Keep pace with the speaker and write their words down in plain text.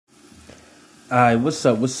Alright, what's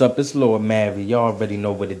up? What's up? It's Lord Mavy. Y'all already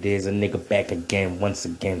know what it is. A nigga back again, once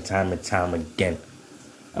again, time and time again.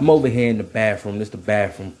 I'm over here in the bathroom. This the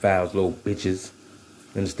bathroom files, little bitches.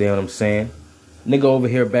 You understand what I'm saying? Nigga over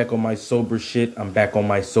here back on my sober shit. I'm back on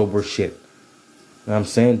my sober shit. You know what I'm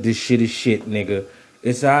saying? This shit is shit, nigga.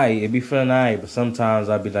 It's alright. It be feeling alright, but sometimes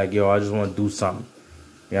I be like, yo, I just want to do something.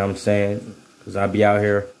 You know what I'm saying? Because I be out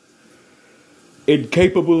here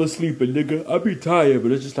incapable of sleeping, nigga. I be tired,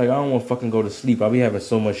 but it's just like I don't want to fucking go to sleep. I be having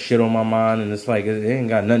so much shit on my mind, and it's like it ain't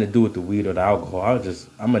got nothing to do with the weed or the alcohol.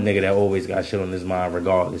 I'm a nigga that always got shit on his mind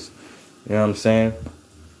regardless. You know what I'm saying?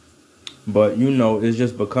 But you know, it's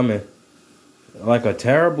just becoming like a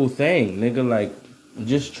terrible thing, nigga. Like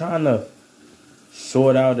just trying to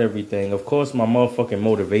sort out everything. Of course, my motherfucking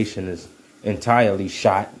motivation is entirely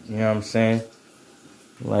shot. You know what I'm saying?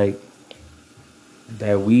 Like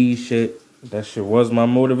that weed shit. That shit was my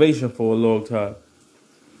motivation for a long time.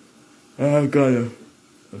 I'm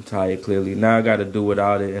tired clearly. Now I gotta do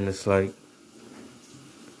without it, and it's like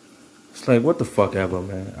what the fuck ever,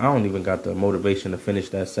 man. I don't even got the motivation to finish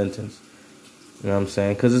that sentence. You know what I'm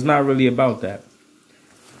saying? Because it's not really about that.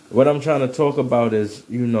 What I'm trying to talk about is,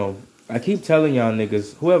 you know, I keep telling y'all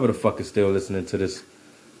niggas, whoever the fuck is still listening to this,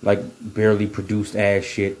 like, barely produced ass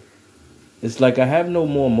shit, it's like I have no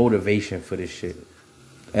more motivation for this shit.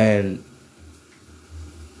 And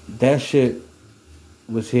that shit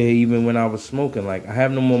was here even when I was smoking. Like, I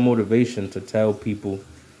have no more motivation to tell people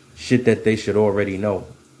shit that they should already know.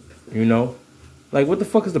 You know? Like, what the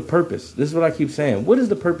fuck is the purpose? This is what I keep saying. What is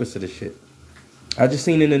the purpose of this shit? I just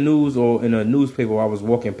seen in the news or in a newspaper while I was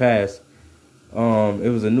walking past. It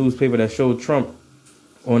was a newspaper that showed Trump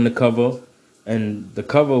on the cover. And the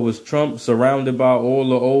cover was Trump surrounded by all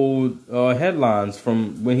the old headlines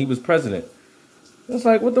from when he was president. It's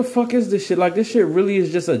like, what the fuck is this shit? Like, this shit really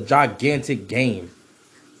is just a gigantic game.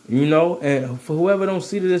 You know? And for whoever don't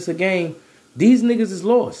see that it's a game, these niggas is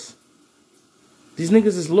lost. These niggas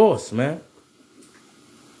is lost, man.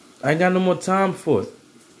 I ain't got no more time for it.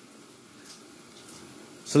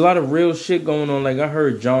 It's a lot of real shit going on. Like, I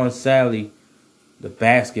heard John Sally, the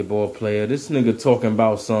basketball player, this nigga talking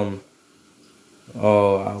about some,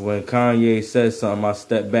 when Kanye says something, I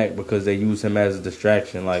step back because they use him as a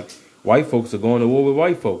distraction. Like, white folks are going to war with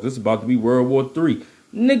white folks. This is about to be World War III.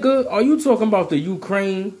 Nigga, are you talking about the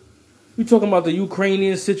Ukraine? You talking about the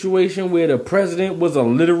Ukrainian situation where the president was a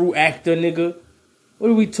literal actor, nigga? What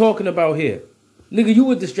are we talking about here? Nigga, you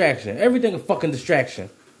a distraction. Everything a fucking distraction.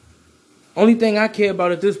 Only thing I care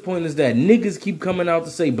about at this point is that niggas keep coming out to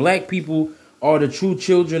say black people are the true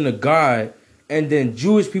children of God, and then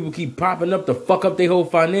Jewish people keep popping up to fuck up their whole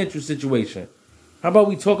financial situation. How about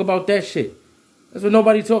we talk about that shit? That's what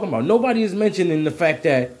nobody's talking about. Nobody is mentioning the fact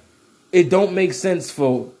that it don't make sense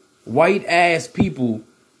for white ass people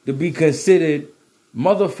to be considered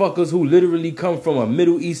motherfuckers who literally come from a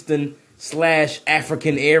Middle Eastern /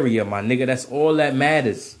 African area, my nigga. That's all that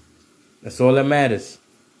matters. That's all that matters.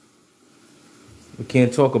 We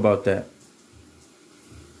can't talk about that.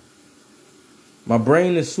 My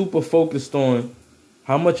brain is super focused on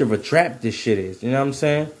how much of a trap this shit is. You know what I'm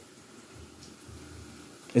saying?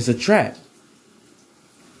 It's a trap.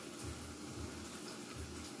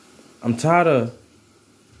 I'm tired of...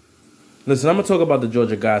 Listen, I'm going to talk about the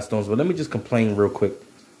Georgia Guidestones, but let me just complain real quick.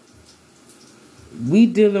 We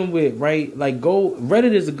dealing with, right, like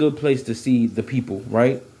Reddit is a good place to see the people,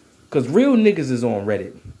 right? Because real niggas is on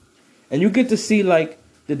Reddit. And you get to see, like,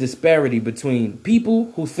 the disparity between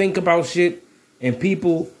people who think about shit and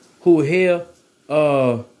people who hear,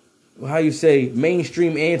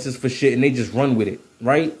 mainstream answers for shit and they just run with it,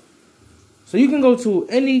 right? So you can go to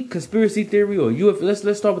any conspiracy theory or UFO.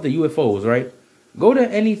 Let's start with the UFOs, right? Go to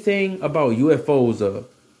anything about UFOs,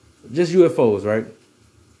 just UFOs, right?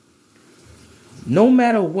 No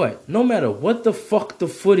matter what the fuck the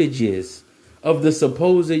footage is of the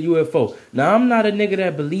supposed UFO. Now, I'm not a nigga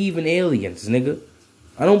that believe in aliens, nigga.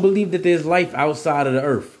 I don't believe that there's life outside of the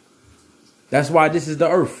earth. That's why this is the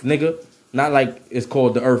earth, nigga. Not like it's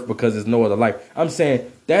called the earth because there's no other life. I'm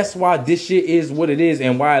saying that's why this shit is what it is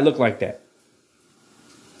and why it look like that.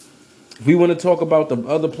 If we want to talk about the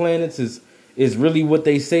other planets is really what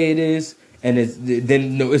they say it is, and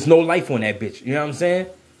it's no life on that bitch. You know what I'm saying?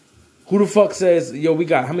 Who the fuck says, yo, we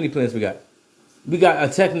got, how many planets we got? We got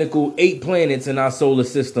a technical 8 planets in our solar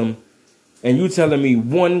system, and you telling me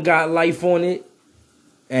one got life on it?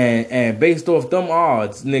 And based off them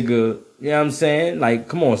odds, nigga, you know what I'm saying? Like,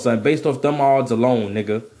 come on, son. Based off them odds alone,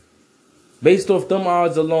 nigga. Based off them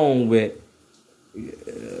odds alone with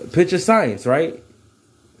picture science, right?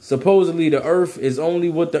 Supposedly the earth is only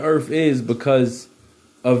what the earth is because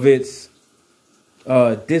of its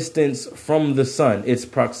distance from the sun. It's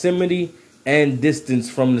proximity and distance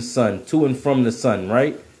from the sun, to and from the sun,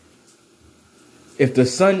 right? If the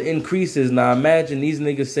sun increases, now imagine these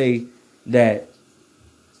niggas say that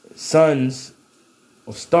suns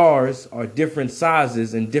or stars are different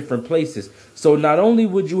sizes in different places. So not only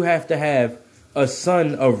would you have to have a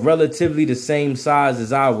sun of relatively the same size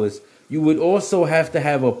as ours, you would also have to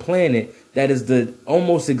have a planet that is the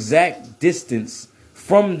almost exact distance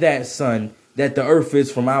from that sun that the Earth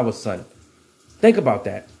is from our sun. Think about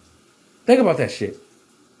that. Think about that shit.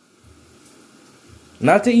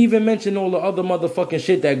 Not to even mention all the other motherfucking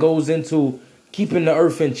shit that goes into keeping the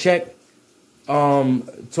Earth in check.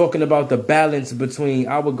 Talking about the balance between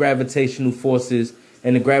our gravitational forces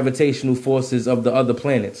and the gravitational forces of the other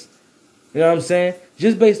planets. You know what I'm saying?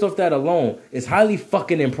 Just based off that alone, it's highly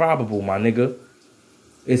fucking improbable, my nigga.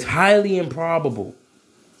 It's highly improbable.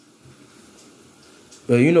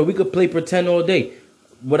 But, you know, we could play pretend all day.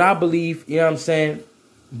 What I believe, you know what I'm saying?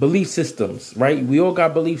 Belief systems, right? We all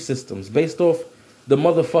got belief systems based off the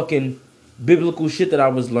motherfucking biblical shit that I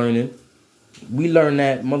was learning. We learned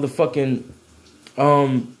that motherfucking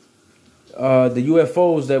the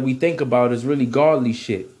UFOs that we think about is really godly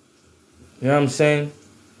shit. You know what I'm saying?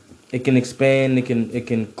 It can expand, it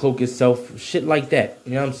can cloak itself, shit like that.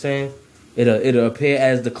 You know what I'm saying? It'll appear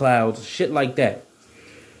as the clouds, shit like that.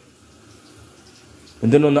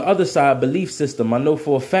 And then on the other side, belief system. I know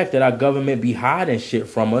for a fact that our government be hiding shit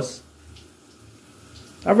from us.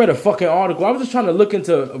 I read a fucking article. I was just trying to look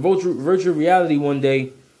into virtual reality one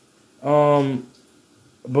day.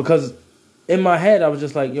 Because in my head, I was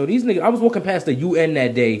just like, yo, these niggas. I was walking past the UN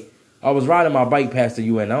that day. I was riding my bike past the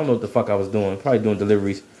UN. I don't know what the fuck I was doing. Probably doing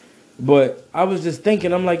deliveries. But I was just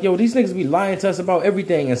thinking, I'm like, yo, these niggas be lying to us about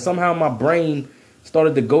everything. And somehow my brain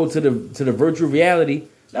started to go to the virtual reality.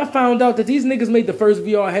 And I found out that these niggas made the first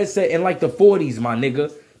VR headset in like the 40s, my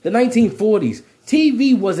nigga. The 1940s.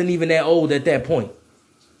 TV wasn't even that old at that point.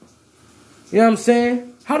 You know what I'm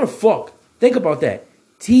saying? How the fuck? Think about that.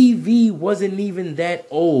 TV wasn't even that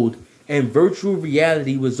old. And virtual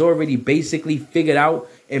reality was already basically figured out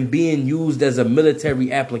and being used as a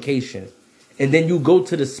military application. And then you go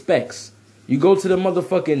to the specs. You go to the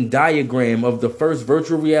motherfucking diagram of the first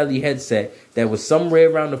virtual reality headset that was somewhere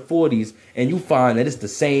around the 40s, and you find that it's the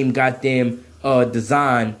same goddamn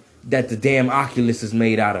design that the damn Oculus is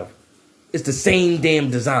made out of. It's the same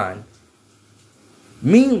damn design.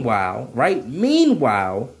 Meanwhile, right?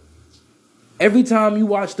 Meanwhile, every time you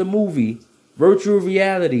watch the movie, virtual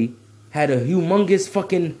reality had a humongous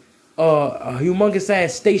fucking, a humongous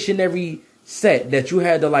ass stationary set that you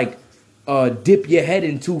had to like dip your head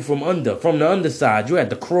into from the underside. You had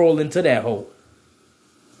to crawl into that hole.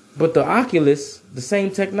 But the Oculus, the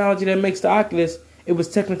same technology that makes the Oculus, it was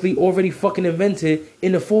technically already fucking invented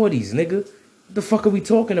in the 40s, nigga. What the fuck are we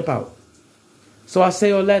talking about? So I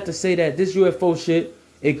say all that to say that this UFO shit,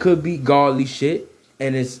 it could be godly shit,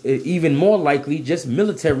 and it's even more likely just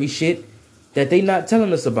military shit that they not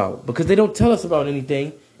telling us about, because they don't tell us about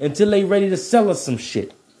anything until they ready to sell us some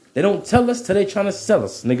shit. They don't tell us till they trying to sell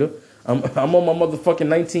us, nigga. I'm on my motherfucking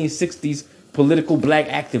 1960s political black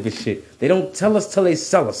activist shit. They don't tell us till they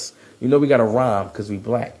sell us. You know we got to rhyme because we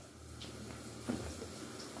black.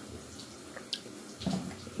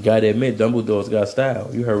 Gotta admit, Dumbledore's got style.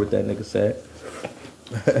 You heard what that nigga said.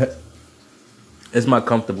 It's my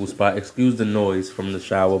comfortable spot. Excuse the noise from the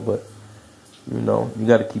shower, but you know, you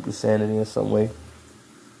got to keep your sanity in some way.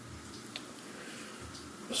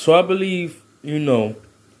 So I believe, you know,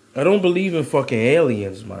 I don't believe in fucking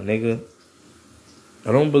aliens, my nigga.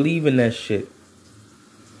 I don't believe in that shit.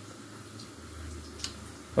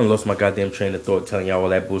 I lost my goddamn train of thought telling y'all all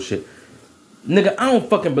that bullshit. Nigga, I don't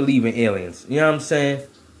fucking believe in aliens. You know what I'm saying?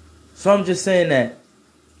 So I'm just saying that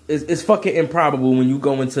it's fucking improbable when you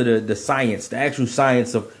go into the science, the actual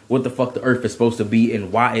science of what the fuck the earth is supposed to be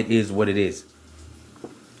and why it is what it is.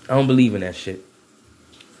 I don't believe in that shit.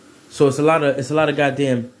 So it's a lot of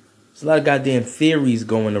goddamn theories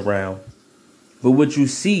going around. But what you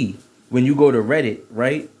see when you go to Reddit,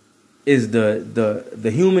 right, is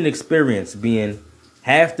the human experience being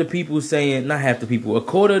half the people saying, not half the people, a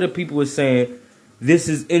quarter of the people is saying, this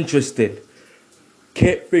is interesting.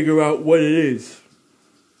 Can't figure out what it is.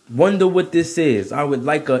 Wonder what this is. I would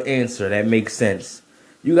like an answer that makes sense.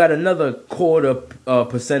 You got another quarter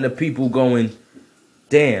percent of people going,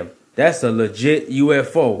 damn, that's a legit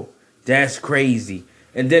UFO. That's crazy.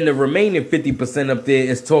 And then the remaining 50% up there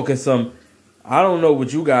is talking some, I don't know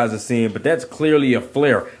what you guys are seeing, but that's clearly a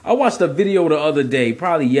flare. I watched a video the other day,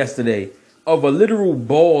 probably yesterday, of a literal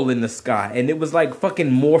ball in the sky. And it was like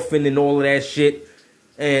fucking morphing and all of that shit.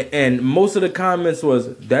 And most of the comments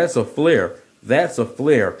was, that's a flare. That's a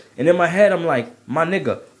flare. And in my head, I'm like, my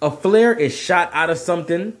nigga, a flare is shot out of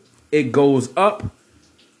something. It goes up.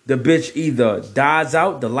 The bitch either dies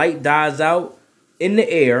out, the light dies out in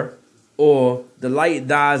the air, or the light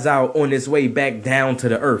dies out on its way back down to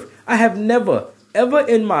the earth. I have never, ever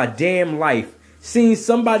in my damn life seen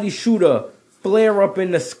somebody shoot a flare up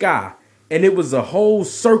in the sky and it was a whole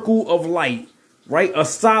circle of light, right? A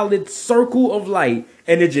solid circle of light,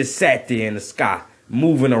 and it just sat there in the sky,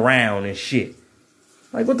 moving around and shit.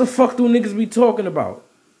 Like, what the fuck do niggas be talking about?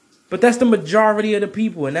 But that's the majority of the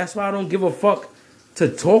people, and that's why I don't give a fuck to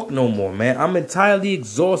talk no more, man. I'm entirely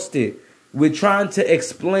exhausted with trying to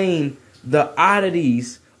explain the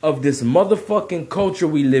oddities of this motherfucking culture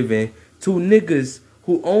we live in to niggas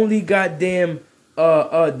who only goddamn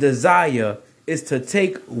desire is to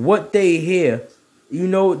take what they hear, you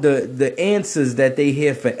know, the answers that they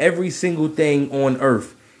hear for every single thing on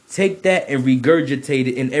earth. Take that and regurgitate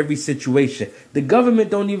it in every situation. The government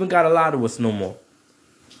don't even gotta lie to us no more.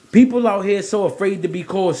 People out here so afraid to be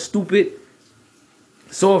called stupid,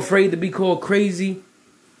 so afraid to be called crazy,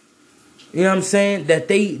 you know what I'm saying, that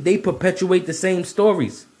they perpetuate the same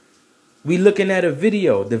stories. We looking at a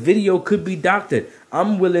video. The video could be doctored.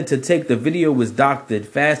 I'm willing to take the video was doctored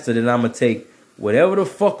faster than I'm going to take whatever the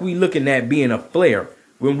fuck we looking at being a flare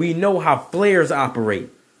when we know how flares operate.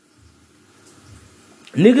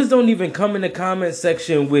 Niggas don't even come in the comment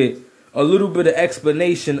section with a little bit of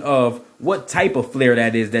explanation of what type of flare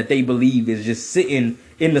that is that they believe is just sitting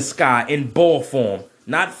in the sky in ball form.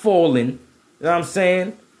 Not falling. You know what I'm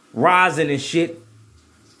saying? Rising and shit.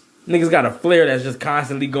 Niggas got a flare that's just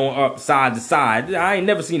constantly going up side to side. I ain't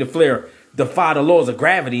never seen a flare defy the laws of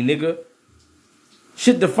gravity, nigga.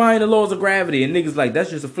 Shit defying the laws of gravity. And niggas like, that's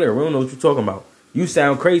just a flare. We don't know what you're talking about. You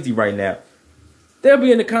sound crazy right now. They'll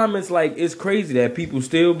be in the comments like, it's crazy that people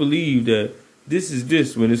still believe that this is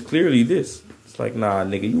this when it's clearly this. It's like, nah,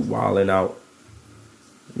 nigga, you wildin' out.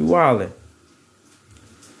 You wildin'.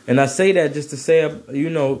 And I say that just to say, you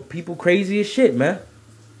know, people crazy as shit, man.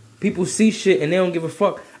 People see shit and they don't give a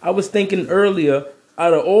fuck. I was thinking earlier,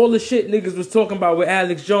 out of all the shit niggas was talking about with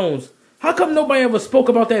Alex Jones, how come nobody ever spoke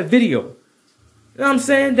about that video? You know what I'm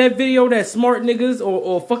saying? That video that smart niggas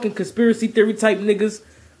or fucking conspiracy theory type niggas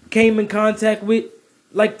came in contact with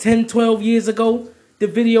like 10, 12 years ago. The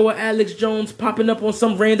video of Alex Jones popping up on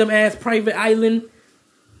some random ass private island.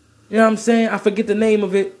 You know what I'm saying? I forget the name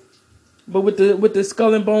of it. But with the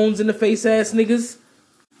skull and bones in the face ass niggas.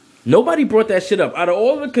 Nobody brought that shit up. Out of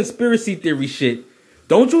all the conspiracy theory shit,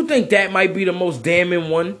 don't you think that might be the most damning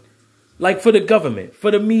one? Like for the government,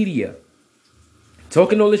 for the media.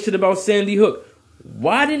 Talking all this shit about Sandy Hook.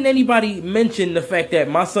 Why didn't anybody mention the fact that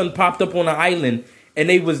my son popped up on an island and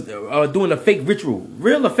they was doing a fake ritual?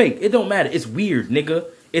 Real or fake, it don't matter. It's weird, nigga.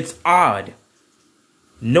 It's odd.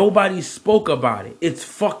 Nobody spoke about it. It's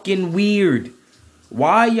fucking weird.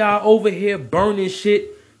 Why y'all over here burning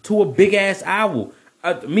shit to a big ass owl?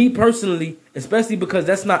 Me personally, especially because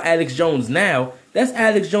that's not Alex Jones now. That's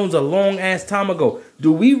Alex Jones a long ass time ago.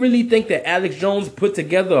 Do we really think that Alex Jones put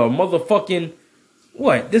together a motherfucking...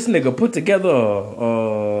 What? This nigga put together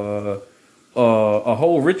a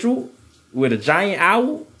whole ritual with a giant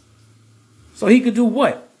owl? So he could do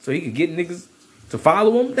what? So he could get niggas to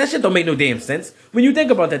follow him? That shit don't make no damn sense. When you think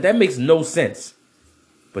about that, that makes no sense.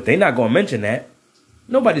 But they not gonna mention that.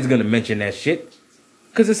 Nobody's gonna mention that shit.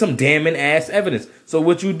 Because it's some damning ass evidence. So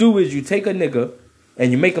what you do is you take a nigga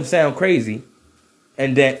and you make him sound crazy.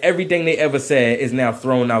 And then everything they ever said is now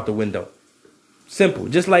thrown out the window. Simple.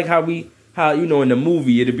 Just like how you know in the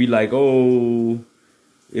movie it'd be like, oh,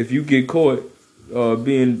 if you get caught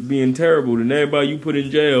being terrible, then everybody you put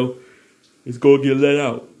in jail is gonna get let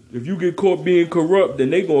out. If you get caught being corrupt, then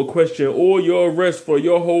they gonna question all your arrests for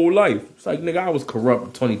your whole life. It's like, nigga, I was corrupt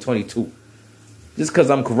in 2022. Just because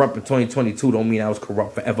I'm corrupt in 2022 don't mean I was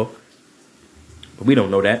corrupt forever. But we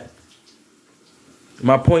don't know that.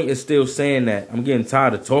 My point is still saying that I'm getting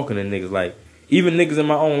tired of talking to niggas. Like, even niggas in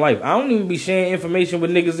my own life. I don't even be sharing information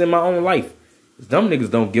with niggas in my own life. Dumb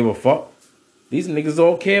niggas don't give a fuck. These niggas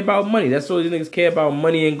all care about money. That's all these niggas care about,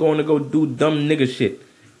 money and going to go do dumb nigga shit.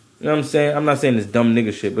 You know what I'm saying? I'm not saying it's dumb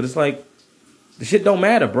nigga shit, but it's like, the shit don't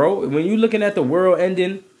matter, bro. When you looking at the world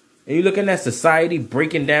ending, and you looking at society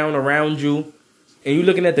breaking down around you, and you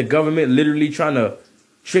looking at the government literally trying to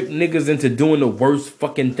trick niggas into doing the worst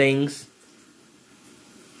fucking things,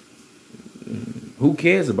 who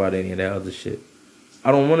cares about any of that other shit?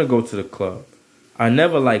 I don't want to go to the club. I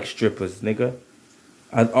never liked strippers, nigga.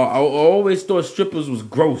 I always thought strippers was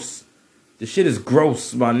gross. The shit is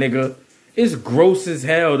gross, my nigga. It's gross as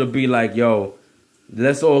hell to be like, yo,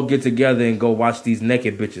 let's all get together and go watch these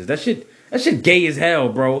naked bitches. That shit gay as hell,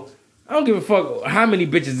 bro. I don't give a fuck how many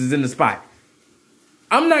bitches is in the spot.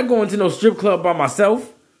 I'm not going to no strip club by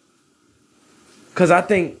myself. Cause I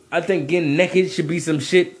think getting naked should be some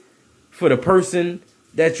shit for the person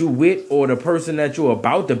that you with or the person that you're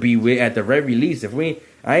about to be with at the very least.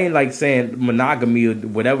 I ain't like saying monogamy or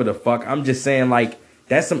whatever the fuck. I'm just saying like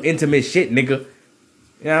that's some intimate shit, nigga.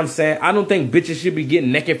 You know what I'm saying? I don't think bitches should be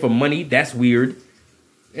getting naked for money. That's weird.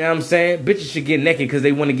 You know what I'm saying? Bitches should get naked because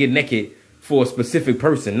they want to get naked for a specific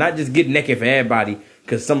person, not just get naked for everybody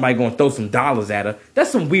because somebody gonna throw some dollars at her. That's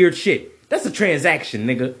some weird shit. That's a transaction,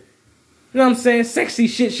 nigga. You know what I'm saying? Sexy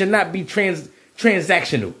shit should not be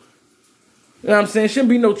transactional. You know what I'm saying? Shouldn't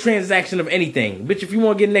be no transaction of anything. Bitch, if you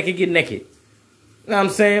want to get naked, get naked. You know what I'm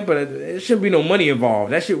saying? But it shouldn't be no money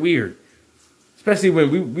involved. That shit weird. Especially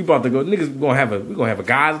when we about to go, niggas we gonna have a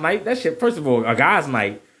guys night. That shit, first of all, a guys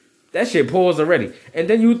night. That shit pause already. And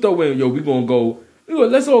then you throw in, we gonna go,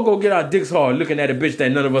 let's all go get our dicks hard looking at a bitch that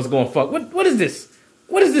none of us gonna fuck. What is this?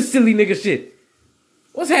 What is this silly nigga shit?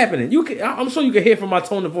 What's happening? I'm sure you can hear from my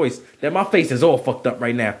tone of voice that my face is all fucked up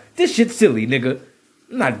right now. This shit's silly, nigga.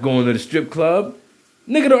 I'm not going to the strip club.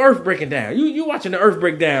 Nigga, the earth breaking down. You watching the earth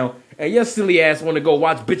break down, and your silly ass want to go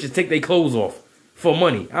watch bitches take their clothes off for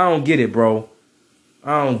money. I don't get it, bro.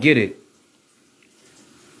 I don't get it.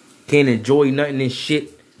 Can't enjoy nothing and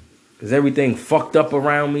shit because everything fucked up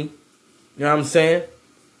around me. You know what I'm saying?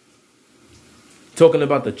 Talking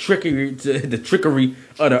about the trickery of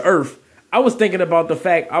the earth. I was thinking about the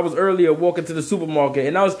fact, I was earlier walking to the supermarket,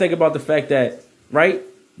 and I was thinking about the fact that, right,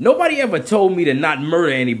 nobody ever told me to not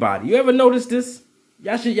murder anybody. You ever notice this?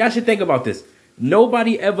 Y'all should think about this.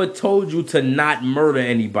 Nobody ever told you to not murder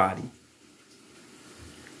anybody.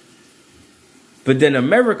 But then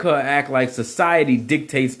America act like society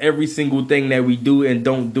dictates every single thing that we do and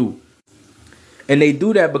don't do. And they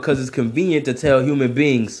do that because it's convenient to tell human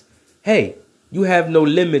beings, hey, you have no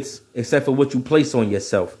limits except for what you place on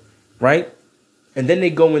yourself. Right? And then they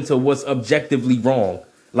go into what's objectively wrong,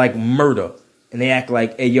 like murder. And they act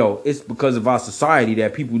like, hey, yo, it's because of our society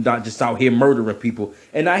that people not just out here murdering people.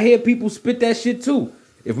 And I hear people spit that shit too.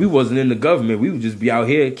 If we wasn't in the government, we would just be out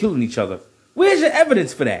here killing each other. Where's your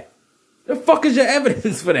evidence for that? The fuck is your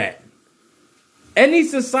evidence for that? Any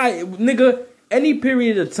society, nigga, any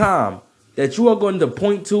period of time that you are going to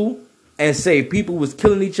point to and say people was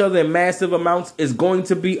killing each other in massive amounts is going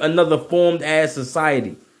to be another formed ass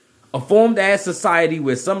society. A formed ass society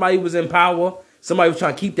where somebody was in power, somebody was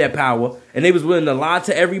trying to keep that power, and they was willing to lie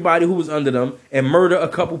to everybody who was under them and murder a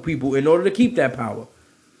couple people in order to keep that power.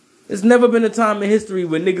 There's never been a time in history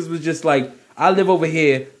where niggas was just like, I live over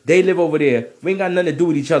here, they live over there, we ain't got nothing to do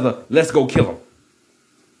with each other, let's go kill them.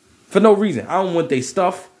 For no reason. I don't want their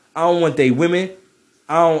stuff, I don't want their women,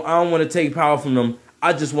 I don't want to take power from them,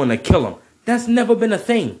 I just want to kill them. That's never been a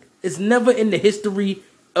thing. It's never in the history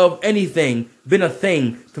of anything been a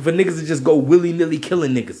thing for niggas to just go willy-nilly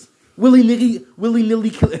killing niggas. Willy-nilly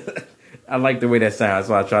killing. I like the way that sounds,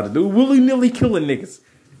 so I try to do willy-nilly killing niggas.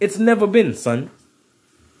 It's never been, son.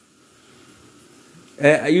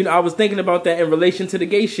 I was thinking about that in relation to the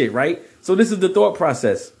gay shit, right? So this is the thought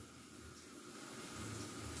process.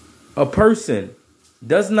 A person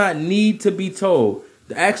does not need to be told.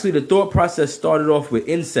 Actually, the thought process started off with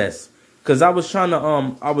incest. Cause I was trying to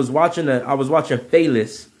I was watching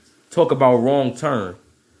Phalis talk about Wrong Turn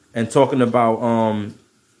and talking about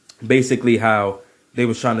basically how they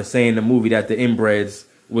was trying to say in the movie that the inbreds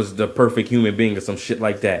was the perfect human being or some shit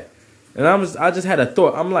like that. And I just had a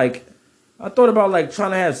thought. I thought about like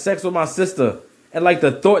trying to have sex with my sister and like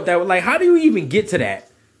the thought that like how do you even get to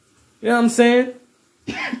that? You know what I'm saying?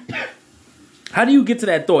 How do you get to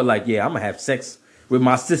that thought like, yeah, I'm gonna have sex with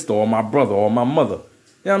my sister or my brother or my mother?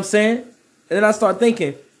 You know what I'm saying? And then I start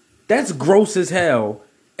thinking, that's gross as hell.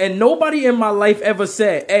 And nobody in my life ever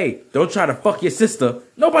said, hey, don't try to fuck your sister.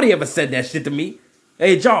 Nobody ever said that shit to me.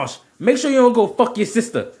 Hey, Josh, make sure you don't go fuck your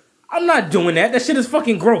sister. I'm not doing that. That shit is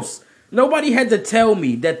fucking gross. Nobody had to tell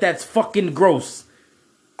me that that's fucking gross.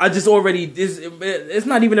 I just already, it's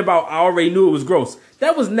not even about I already knew it was gross.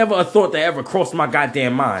 That was never a thought that ever crossed my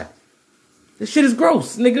goddamn mind. This shit is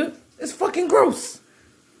gross, nigga. It's fucking gross.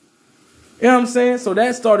 You know what I'm saying? So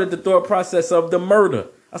that started the thought process of the murder.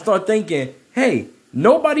 I started thinking, hey,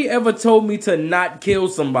 nobody ever told me to not kill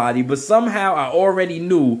somebody, but somehow I already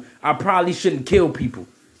knew I probably shouldn't kill people,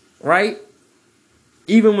 right?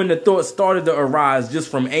 Even when the thought started to arise just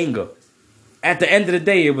from anger. At the end of the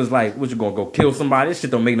day, it was like, what you gonna go kill somebody? This shit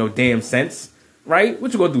don't make no damn sense, right?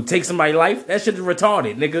 What you gonna do, take somebody's life? That shit is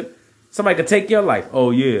retarded, nigga. Somebody could take your life. Oh,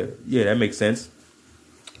 yeah, that makes sense.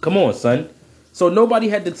 Come on, son. So nobody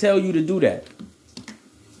had to tell you to do that.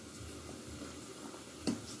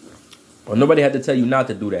 Or nobody had to tell you not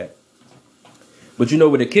to do that. But you know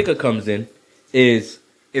where the kicker comes in is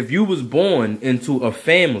if you was born into a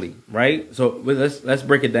family, right? So let's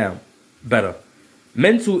break it down better.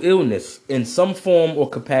 Mental illness in some form or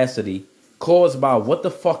capacity caused by what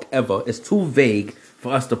the fuck ever is too vague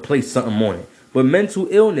for us to place something on it. But mental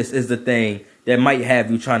illness is the thing that might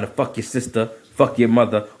have you trying to fuck your sister, fuck your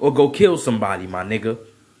mother, or go kill somebody, my nigga.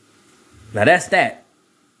 Now that's that.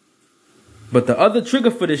 But the other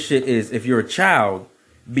trigger for this shit is if you're a child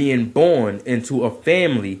being born into a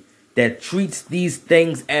family that treats these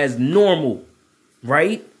things as normal,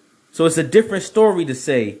 right? So it's a different story to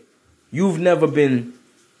say you've never been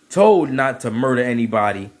told not to murder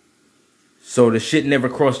anybody, so the shit never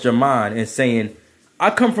crossed your mind, and saying,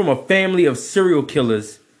 I come from a family of serial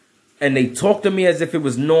killers and they talk to me as if it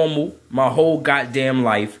was normal my whole goddamn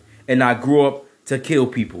life and I grew up to kill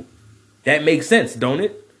people. That makes sense, don't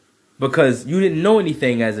it? Because you didn't know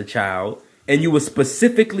anything as a child and you were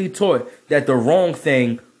specifically taught that the wrong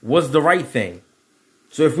thing was the right thing.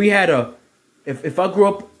 So if we had if I grew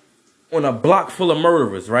up on a block full of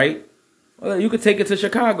murderers, right? Well, you could take it to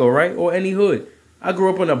Chicago, right? Or any hood. I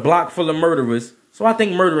grew up on a block full of murderers, so I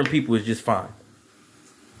think murdering people is just fine.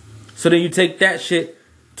 So then you take that shit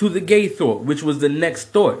to the gay thought, which was the next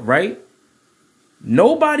thought, right?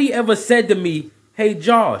 Nobody ever said to me, hey,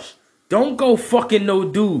 Josh, don't go fucking no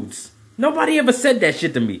dudes. Nobody ever said that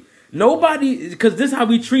shit to me. Nobody, because this is how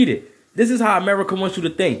we treat it. This is how America wants you to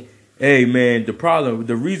think. Hey, man,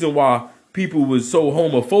 the reason why people was so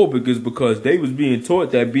homophobic is because they was being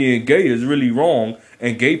taught that being gay is really wrong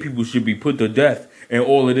and gay people should be put to death and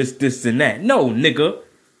all of this and that. No, nigga.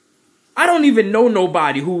 I don't even know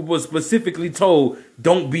nobody who was specifically told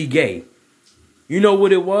don't be gay. You know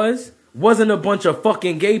what it was? Wasn't a bunch of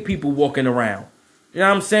fucking gay people walking around. You know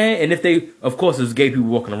what I'm saying? And if they, of course, it was gay people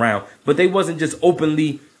walking around, but they wasn't just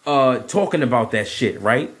openly talking about that shit,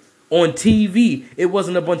 right? On TV, it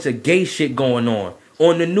wasn't a bunch of gay shit going on.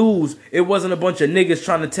 On the news, it wasn't a bunch of niggas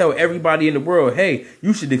trying to tell everybody in the world, hey,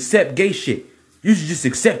 you should accept gay shit. You should just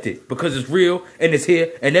accept it because it's real and it's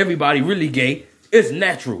here and everybody really gay. It's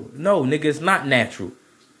natural. No, nigga, it's not natural.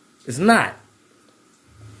 It's not.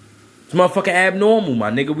 It's motherfucking abnormal, my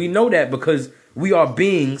nigga. We know that because we are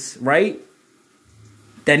beings, right,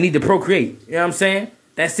 that need to procreate. You know what I'm saying?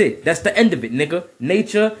 That's it. That's the end of it, nigga.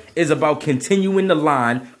 Nature is about continuing the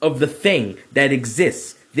line of the thing that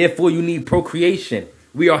exists. Therefore, you need procreation.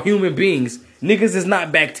 We are human beings. Niggas is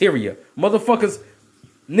not bacteria. Motherfuckers,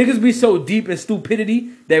 niggas be so deep in stupidity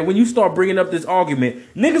that when you start bringing up this argument,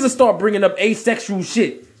 niggas will start bringing up asexual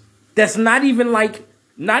shit. That's not even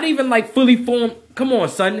like fully formed. Come on,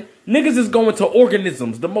 son. Niggas is going to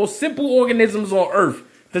organisms, the most simple organisms on earth,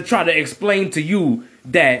 to try to explain to you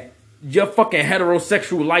that your fucking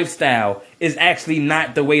heterosexual lifestyle is actually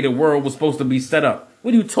not the way the world was supposed to be set up.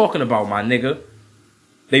 What are you talking about, my nigga?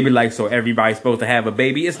 They be like, so everybody's supposed to have a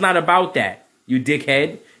baby? It's not about that, you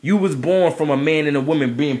dickhead. You was born from a man and a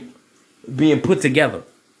woman being put together.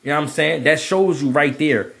 You know what I'm saying? That shows you right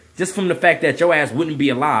there. Just from the fact that your ass wouldn't be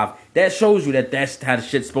alive, that shows you that that's how the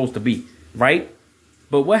shit's supposed to be, right?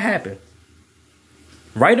 But what happened?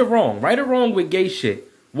 Right or wrong with gay shit,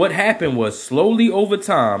 what happened was slowly over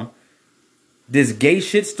time, this gay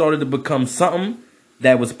shit started to become something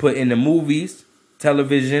that was put in the movies,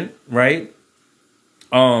 television, right?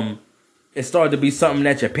 It started to be something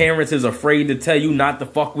that your parents is afraid to tell you not to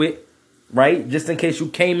fuck with, right? Just in case you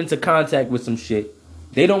came into contact with some shit.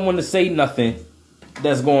 They don't want to say nothing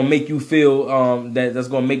that's going to make you feel, that's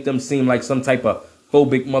going to make them seem like some type of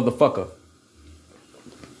phobic motherfucker.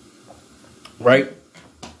 Right?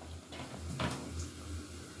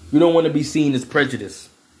 You don't want to be seen as prejudice.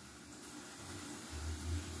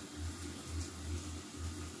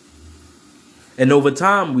 And over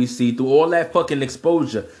time, we see through all that fucking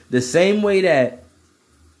exposure, the same way that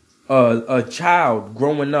a child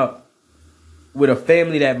growing up with a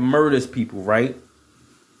family that murders people, right?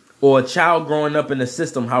 Or a child growing up in the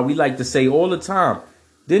system, how we like to say all the time.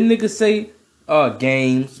 Didn't niggas say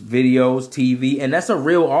games, videos, TV? And that's a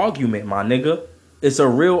real argument, my nigga. It's a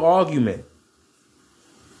real argument.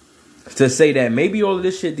 To say that maybe all of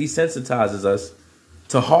this shit desensitizes us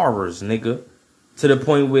to horrors, nigga. To the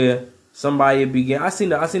point where somebody began. I seen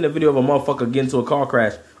the video of a motherfucker get into a car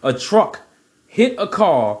crash. A truck hit a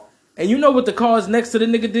car, and you know what the cars next to the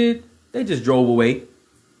nigga did? They just drove away.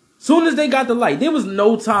 Soon as they got the light, there was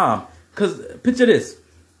no time. Cause picture this.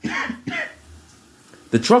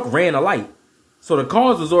 The truck ran a light. So the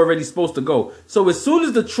cars was already supposed to go. So as soon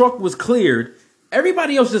as the truck was cleared,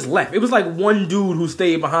 everybody else just left. It was like one dude who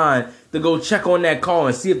stayed behind to go check on that car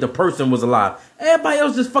and see if the person was alive. Everybody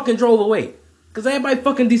else just fucking drove away. Because everybody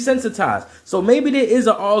fucking desensitized. So maybe there is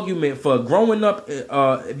an argument for growing up,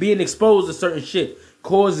 being exposed to certain shit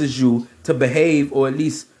causes you to behave or at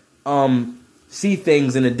least see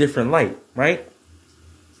things in a different light, right?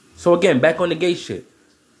 So again, back on the gay shit.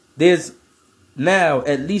 There's now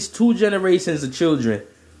at least 2 generations of children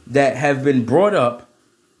that have been brought up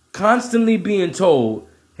constantly being told,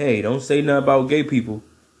 hey, don't say nothing about gay people.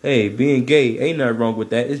 Hey, being gay, ain't nothing wrong with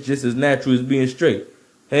that. It's just as natural as being straight.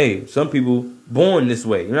 Hey, some people born this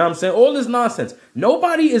way. You know what I'm saying? All this nonsense.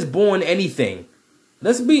 Nobody is born anything.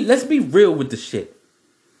 Let's be real with the shit.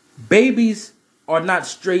 Babies are not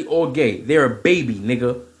straight or gay. They're a baby,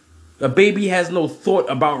 nigga. A baby has no thought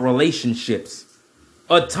about relationships.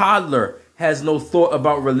 A toddler has no thought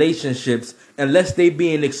about relationships unless they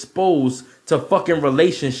being exposed to fucking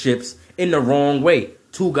relationships in the wrong way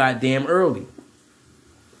too goddamn early.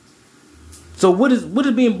 So what is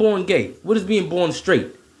being born gay? What is being born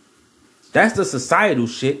straight? That's the societal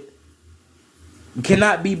shit. You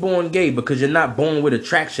cannot be born gay because you're not born with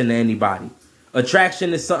attraction to anybody.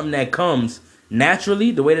 Attraction is something that comes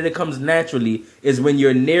naturally. The way that it comes naturally is when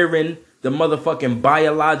you're nearing the motherfucking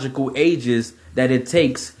biological ages that it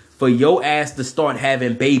takes for your ass to start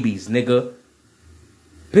having babies, nigga.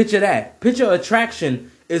 Picture that. Picture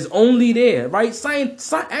attraction is only there, right?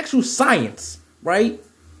 Actual science, right?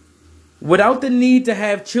 Without the need to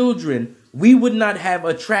have children, we would not have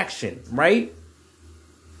attraction, right?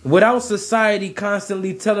 Without society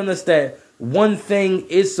constantly telling us that one thing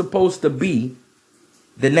is supposed to be,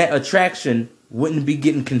 then that attraction wouldn't be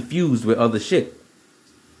getting confused with other shit.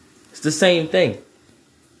 It's the same thing.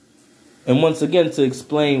 And once again, to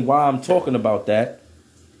explain why I'm talking about that,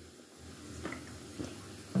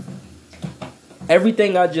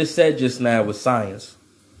 everything I just said just now was science.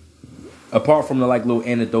 Apart from the like little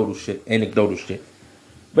anecdotal shit.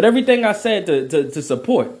 But everything I said to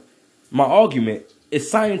support my argument is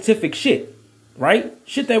scientific shit, right?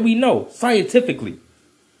 Shit that we know scientifically.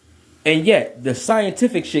 And yet, the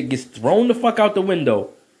scientific shit gets thrown the fuck out the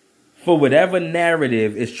window for whatever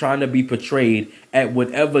narrative is trying to be portrayed at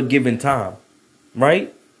whatever given time,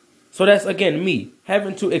 right? So that's, again, me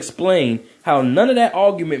having to explain how none of that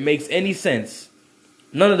argument makes any sense.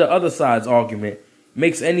 None of the other side's argument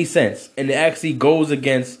makes any sense. And it actually goes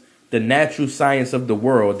against the natural science of the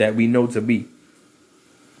world that we know to be.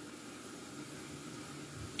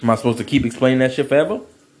 Am I supposed to keep explaining that shit forever?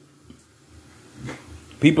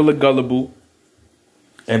 People are gullible.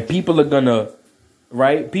 And people are gonna,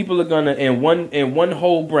 right? People are gonna, in one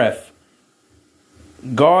whole breath,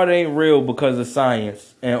 God ain't real because of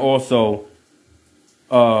science. And also,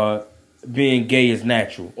 being gay is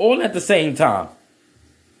natural. All at the same time.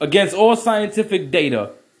 Against all scientific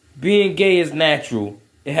data, being gay is natural.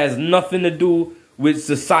 It has nothing to do with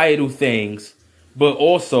societal things. But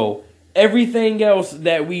also, everything else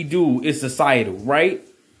that we do is societal, right?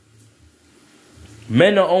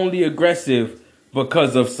 Men are only aggressive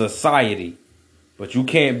because of society. But you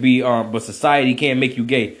can't be, but society can't make you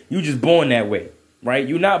gay. You just born that way, right?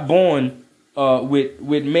 You're not born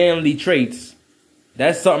with manly traits.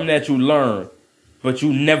 That's something that you learn. But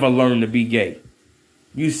you never learn to be gay.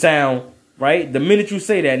 You sound, right? The minute you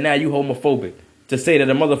say that, now you homophobic. To say that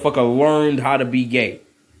a motherfucker learned how to be gay.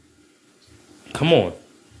 Come on.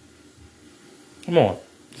 Come on.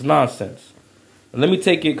 It's nonsense. Let me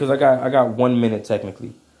take it because I got 1 minute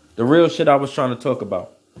technically. The real shit I was trying to talk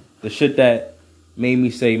about. The shit that made me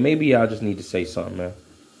say, maybe I just need to say something, man.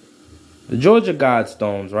 The Georgia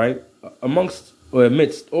Guidestones, right?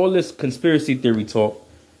 Amidst all this conspiracy theory talk,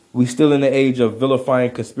 we still in the age of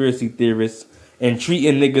vilifying conspiracy theorists and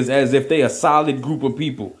treating niggas as if they a solid group of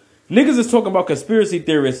people. Niggas is talking about conspiracy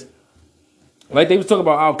theorists like they was talking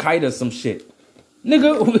about Al-Qaeda or some shit.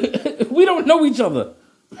 Nigga, we don't know each other.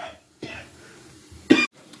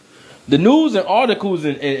 The news and articles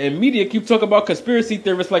and media keep talking about conspiracy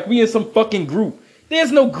theorists like we in some fucking group.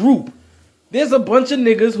 There's no group. There's a bunch of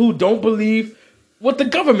niggas who don't believe what the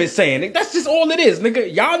government's saying. That's just all it is,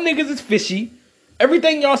 nigga. Y'all niggas is fishy.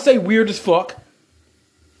 Everything y'all say weird as fuck.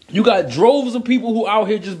 You got droves of people who out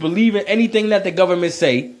here just believe in anything that the government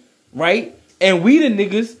say, right? And we the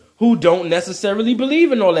niggas who don't necessarily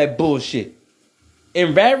believe in all that bullshit.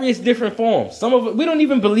 In various different forms. Some of it, we don't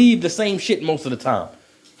even believe the same shit most of the time.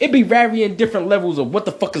 It be varying different levels of what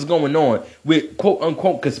the fuck is going on with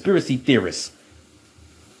quote-unquote conspiracy theorists.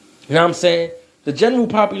 You know what I'm saying? The general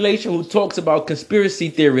population who talks about conspiracy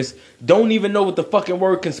theorists don't even know what the fucking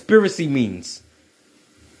word conspiracy means.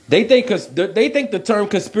 They think the term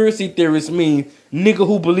conspiracy theorist means nigga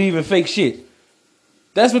who believe in fake shit.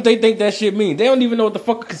 That's what they think that shit means. They don't even know what the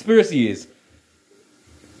fuck a conspiracy is.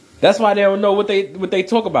 That's why they don't know what they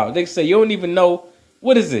talk about. They say you don't even know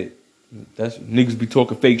what is it. That's niggas be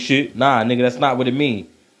talking fake shit. Nah, nigga, that's not what it mean.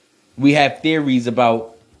 We have theories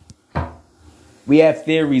about the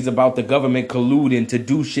government colluding to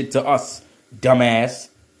do shit to us, dumbass.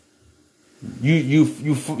 You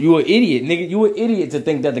an idiot, nigga. You an idiot to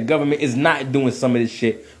think that the government is not doing some of this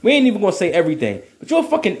shit. We ain't even gonna say everything, but you're a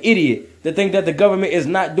fucking idiot to think that the government is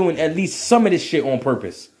not doing at least some of this shit on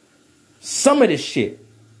purpose. Some of this shit.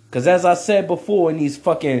 Because as I said before in these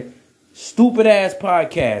fucking stupid ass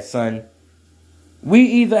podcasts, son, we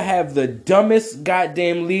either have the dumbest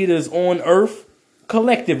goddamn leaders on earth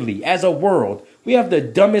collectively as a world. We have the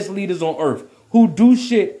dumbest leaders on earth who do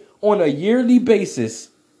shit on a yearly basis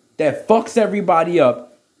that fucks everybody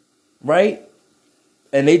up, right?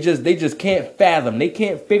 And they just can't fathom. They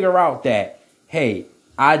can't figure out that, hey,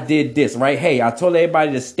 I did this, right? Hey, I told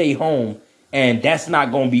everybody to stay home, and that's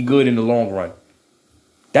not going to be good in the long run.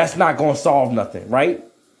 That's not going to solve nothing, right?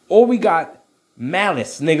 Or we got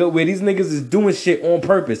malice, nigga, where these niggas is doing shit on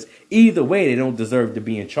purpose. Either way, they don't deserve to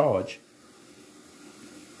be in charge.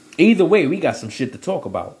 Either way, we got some shit to talk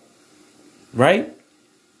about, right?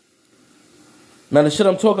 Now, the shit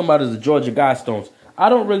I'm talking about is the Georgia Guidestones. I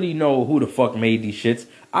don't really know who the fuck made these shits.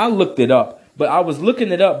 I looked it up, but I was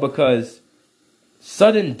looking it up because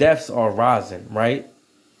sudden deaths are rising, right?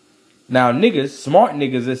 Now, niggas, smart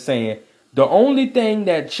niggas is saying the only thing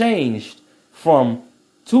that changed from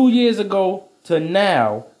 2 years ago to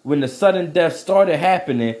now when the sudden death started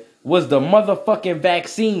happening was the motherfucking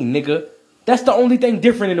vaccine, nigga. That's the only thing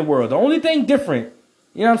different in the world. The only thing different,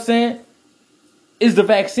 you know what I'm saying, is the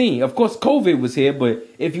vaccine. Of course, COVID was here, but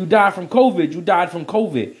if you died from COVID, you died from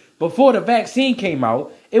COVID. Before the vaccine came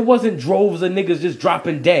out, it wasn't droves of niggas just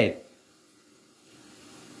dropping dead.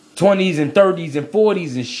 20s and 30s and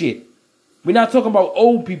 40s and shit. We're not talking about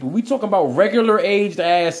old people. We talking about regular aged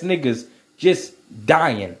ass niggas just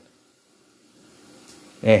dying.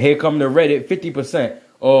 And here come the Reddit 50%.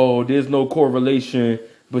 Oh, there's no correlation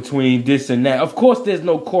between this and that. Of course there's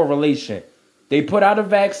no correlation. They put out a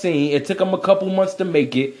vaccine. It took them a couple months to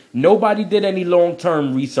make it. Nobody did any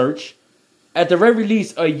long-term research. At the very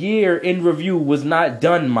least, a year in review was not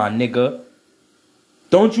done, my nigga.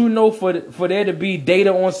 Don't you know for there to be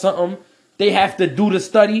data on something, they have to do the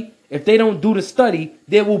study? If they don't do the study,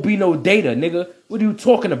 there will be no data, nigga. What are you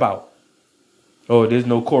talking about? Oh, there's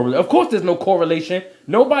no correlation. Of course there's no correlation.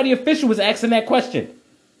 Nobody official was asking that question.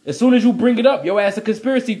 As soon as you bring it up, your ass a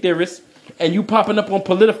conspiracy theorist, and you popping up on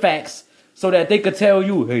PolitiFacts so that they could tell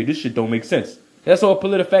you, hey, this shit don't make sense. That's all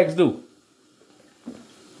PolitiFacts do.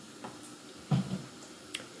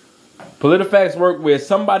 PolitiFacts work where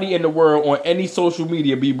somebody in the world on any social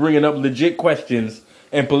media be bringing up legit questions,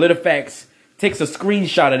 and PolitiFacts takes a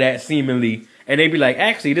screenshot of that seemingly, and they be like,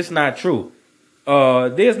 actually, this is not true.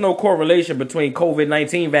 There's no correlation between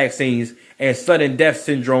COVID-19 vaccines and sudden death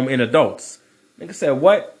syndrome in adults. Nigga said,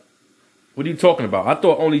 what? What are you talking about? I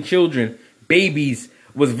thought only children, babies,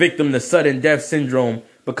 was victim to sudden death syndrome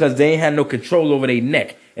because they ain't had no control over their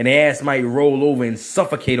neck, and their ass might roll over and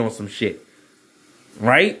suffocate on some shit.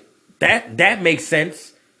 Right? That makes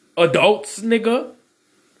sense. Adults, nigga.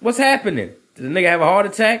 What's happening? Did the nigga have a heart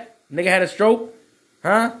attack? Nigga had a stroke?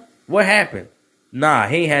 Huh? What happened? Nah,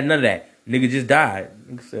 he ain't had none of that. Nigga just died.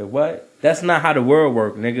 Nigga said, what? That's not how the world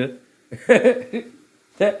work, nigga.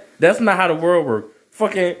 That's not how the world work.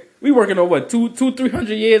 Fucking, we working on what,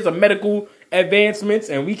 300 years of medical advancements,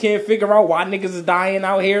 and we can't figure out why niggas is dying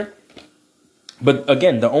out here? But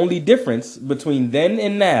again, the only difference between then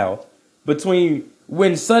and now, between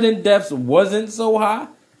when sudden deaths wasn't so high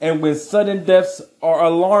and when sudden deaths are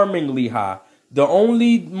alarmingly high, the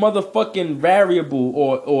only motherfucking variable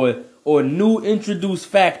or new introduced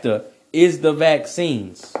factor is the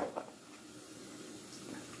vaccines.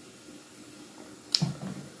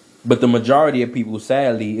 But the majority of people,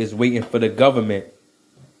 sadly, is waiting for the government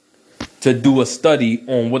to do a study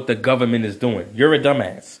on what the government is doing. You're a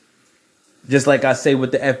dumbass. Just like I say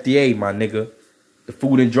with the FDA, my nigga. The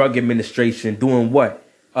Food and Drug Administration doing what?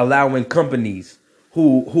 Allowing companies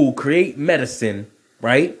who create medicine,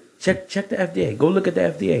 right? Check the FDA. Go look at the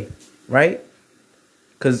FDA, right?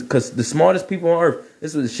 Because the smartest people on earth,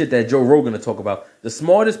 this is the shit that Joe Rogan will talk about. The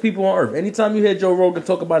smartest people on earth. Anytime you hear Joe Rogan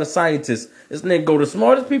talk about a scientist, this nigga go, the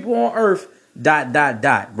smartest people on earth, ...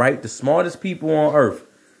 right? The smartest people on earth.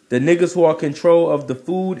 The niggas who are in control of the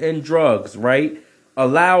food and drugs, right?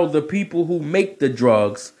 Allow the people who make the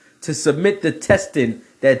drugs to submit the testing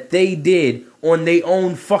that they did on their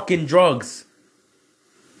own fucking drugs.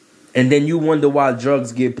 And then you wonder why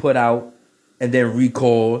drugs get put out and then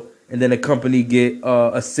recalled, and then a company get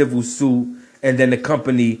a civil suit, and then the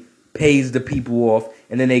company pays the people off,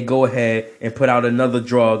 and then they go ahead and put out another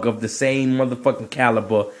drug of the same motherfucking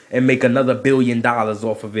caliber and make another $1 billion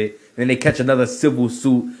off of it. And they catch another civil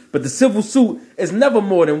suit. But the civil suit is never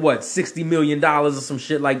more than what, $60 million or some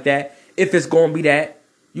shit like that. If it's gonna be that.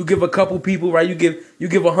 You give a couple people, right? You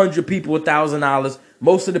give 100 people $1,000.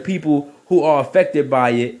 Most of the people who are affected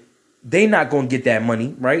by it, they not gonna get that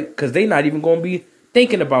money, right? Because they not even gonna be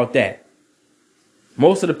thinking about that.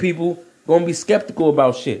 Most of the people gonna be skeptical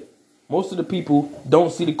about shit. Most of the people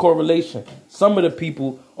don't see the correlation. Some of the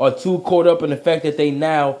people are too caught up in the fact that they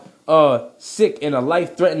now sick in a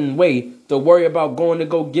life-threatening way to worry about going to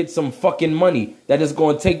go get some fucking money that is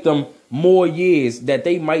going to take them more years that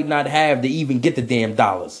they might not have to even get the damn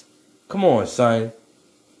dollars. Come on, son.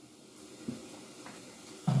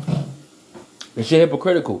 This shit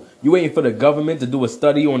hypocritical. You waiting for the government to do a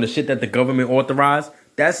study on the shit that the government authorized?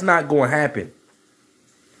 That's not going to happen.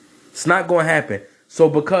 It's not going to happen. So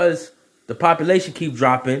because the population keep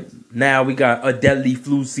dropping, now we got a deadly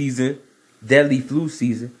flu season. Deadly flu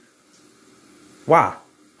season. Why?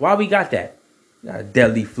 Why we got that? Got a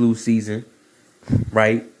deadly flu season,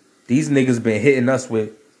 right? These niggas been hitting us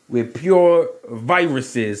with pure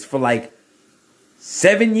viruses for like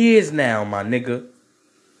 7 years now, my nigga.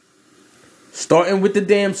 Starting with the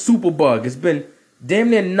damn superbug. It's been damn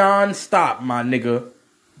near non-stop, my nigga.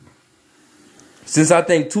 Since I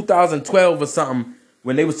think 2012 or something,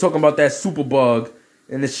 when they was talking about that superbug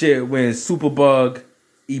and the shit when superbug,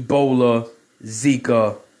 Ebola,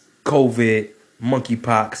 Zika, COVID,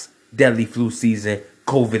 monkeypox, deadly flu season,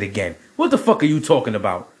 COVID again. What the fuck are you talking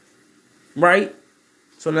about? Right?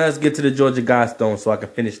 So now let's get to the Georgia Guidestones so I can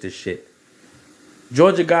finish this shit.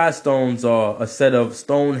 Georgia Guidestones are a set of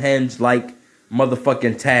Stonehenge-like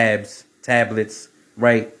motherfucking tablets,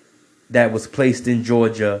 right? That was placed in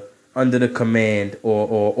Georgia under the command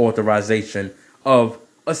or authorization of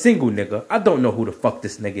a single nigga. I don't know who the fuck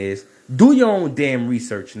this nigga is. Do your own damn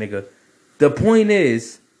research, nigga. The point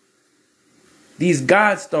is, these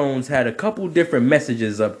Guidestones had a couple different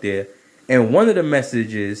messages up there. And one of the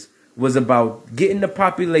messages was about getting the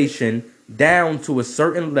population down to a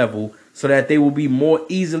certain level so that they will be more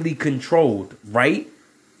easily controlled, right?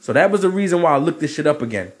 So that was the reason why I looked this shit up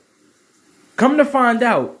again. Come to find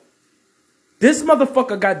out, this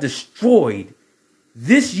motherfucker got destroyed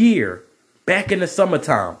this year back in the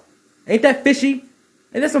summertime. Ain't that fishy?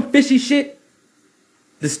 Ain't that some fishy shit?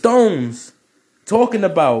 The Stones talking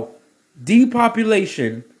about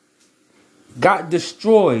depopulation got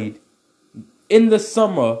destroyed in the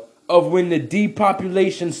summer of when the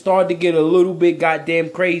depopulation started to get a little bit goddamn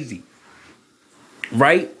crazy.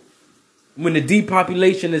 Right? When the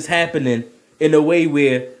depopulation is happening in a way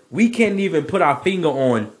where we can't even put our finger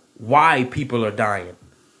on why people are dying.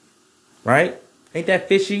 Right? Ain't that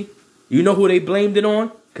fishy? You know who they blamed it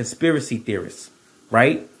on? Conspiracy theorists.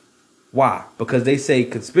 Right? Why? Because they say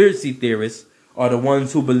conspiracy theorists are the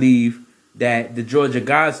ones who believe that the Georgia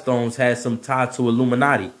Guidestones has some tie to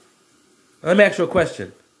Illuminati. Let me ask you a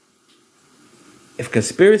question. If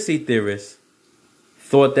conspiracy theorists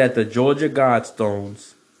thought that the Georgia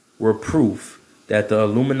Guidestones were proof that the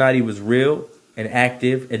Illuminati was real and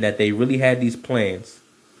active and that they really had these plans,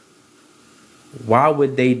 why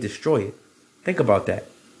would they destroy it? Think about that.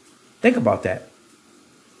 Think about that.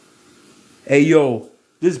 Hey, yo,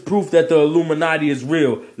 this is proof that the Illuminati is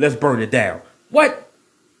real. Let's burn it down. What?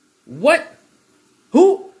 What?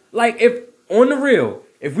 Who? Like, if, on the real,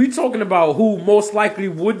 if we talking about who most likely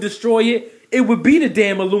would destroy it, it would be the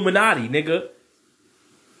damn Illuminati, nigga.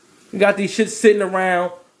 We got these shits sitting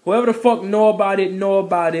around. Whoever the fuck know about it, know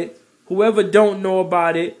about it. Whoever don't know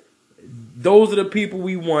about it, those are the people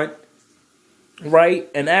we want. Right?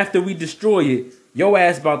 And after we destroy it, your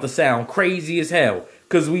ass about to sound crazy as hell.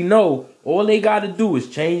 Because we know all they got to do is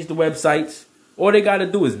change the websites. All they got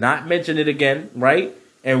to do is not mention it again, right?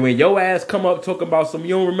 And when your ass come up talking about some,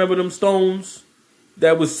 you don't remember them stones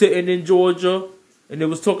that was sitting in Georgia and it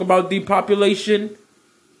was talking about depopulation,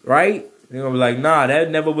 right? They're going to be like, nah, that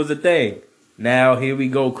never was a thing. Now, here we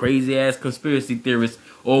go, crazy-ass conspiracy theorists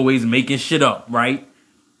always making shit up, right?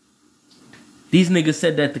 These niggas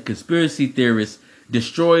said that the conspiracy theorists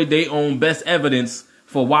destroyed their own best evidence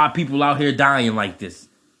for why people out here dying like this.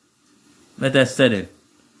 Let that set in.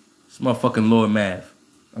 It's motherfucking Lord Mav.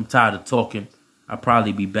 I'm tired of talking. I'll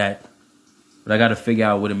probably be back. But I got to figure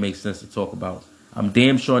out what it makes sense to talk about. I'm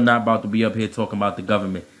damn sure not about to be up here talking about the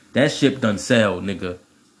government. That ship done sell, nigga.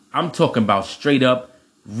 I'm talking about straight up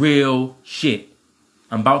real shit.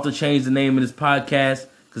 I'm about to change the name of this podcast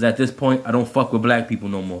because at this point, I don't fuck with black people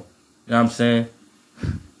no more. You know what I'm saying?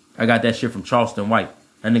 I got that shit from Charleston White.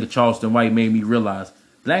 That nigga Charleston White made me realize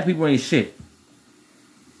black people ain't shit.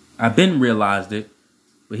 I've been realized it,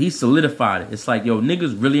 But he solidified it. It's like, yo,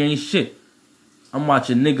 niggas really ain't shit. I'm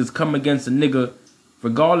watching niggas come against a nigga,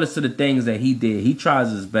 regardless of the things that he did. He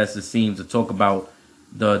tries his best, it seems, to talk about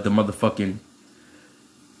the motherfucking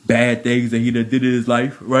bad things that he done did in his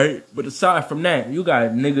life, right? But aside from that, you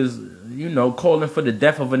got niggas, you know, calling for the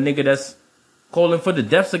death of a nigga that's calling for the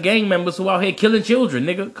deaths of gang members who out here killing children,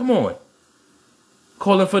 nigga. Come on.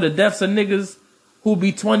 Calling for the deaths of niggas who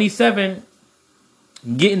be 27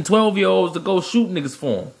 getting 12-year-olds to go shoot niggas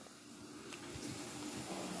for them.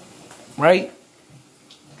 Right?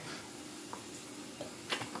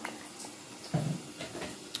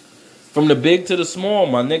 From the big to the small,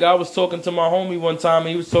 my nigga. I was talking to my homie one time, and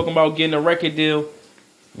he was talking about getting a record deal.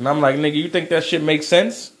 And I'm like, nigga, you think that shit makes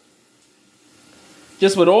sense?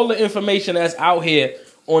 Just with all the information that's out here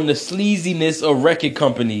on the sleaziness of record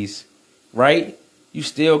companies, right? You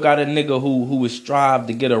still got a nigga who would strive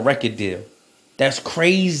to get a record deal. That's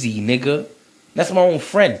crazy, nigga. That's my own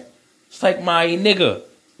friend. It's like my nigga.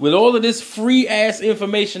 With all of this free-ass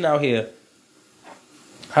information out here,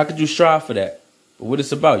 how could you strive for that? But what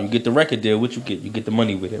it's about, you get the record deal, what you get? You get the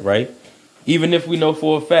money with it, right? Even if we know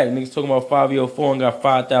for a fact, niggas talking about 504 and got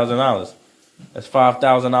 $5,000. That's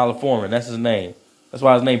 $5,000 foreign. That's his name. That's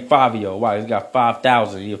why his name Fabio. Why? He's got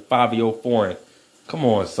 5,000. He's a Fabio foreign. Come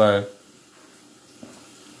on, son.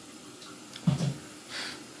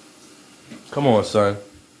 Come on, son.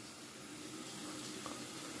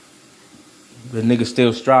 The niggas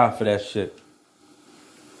still strive for that shit.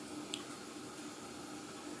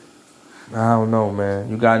 I don't know, man.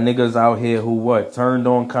 You got niggas out here who what? Turned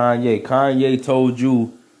on Kanye. Kanye told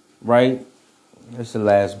you, right? That's the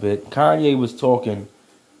last bit. Kanye was talking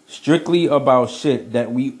strictly about shit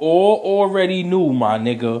that we all already knew, my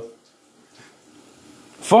nigga.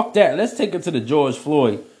 Fuck that. Let's take it to the George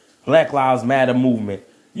Floyd Black Lives Matter movement.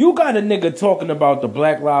 You got a nigga talking about the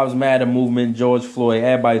Black Lives Matter movement, George Floyd.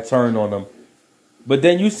 Everybody turned on him. But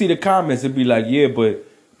then you see the comments, it'd be like, yeah, but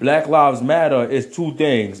Black Lives Matter is two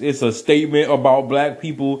things. It's a statement about black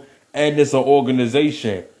people and it's an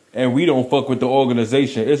organization. And we don't fuck with the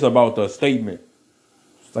organization. It's about the statement.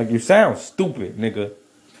 It's like, you sound stupid, nigga.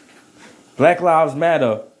 Black Lives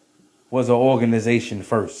Matter was an organization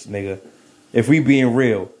first, nigga. If we being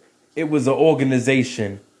real, it was an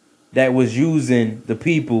organization that was using the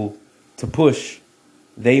people to push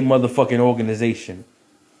they motherfucking organization.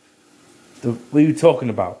 What are you talking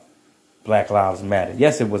about? Black Lives Matter.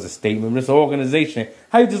 Yes, it was a statement, but it's an organization.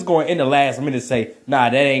 How you just going in the last minute say, nah,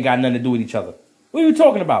 that ain't got nothing to do with each other? What are you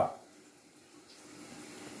talking about?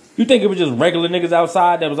 You think it was just regular niggas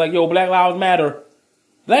outside that was like, yo, Black Lives Matter?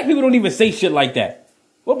 Black people don't even say shit like that.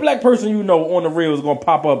 What black person you know on the real is going to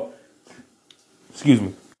pop up,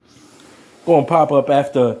 going to pop up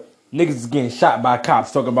after niggas is getting shot by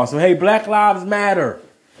cops talking about some, hey, Black Lives Matter.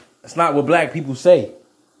 That's not what black people say.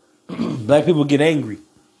 Black people get angry.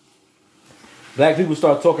 Black people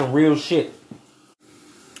start talking real shit.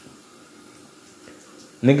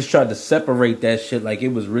 Niggas tried to separate that shit like it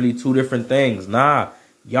was really two different things. Nah,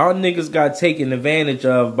 y'all niggas got taken advantage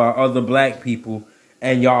of by other black people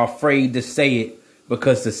and y'all afraid to say it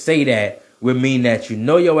because to say that would mean that you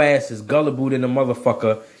know your ass is gullible than a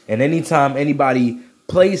motherfucker, and anytime anybody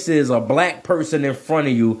places a black person in front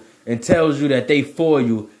of you and tells you that they for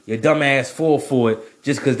you, your dumb ass fall for it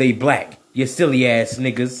just because they black. You silly ass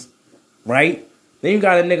niggas. Right? Then you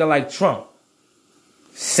got a nigga like Trump.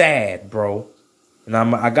 Sad, bro. And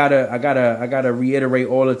I gotta reiterate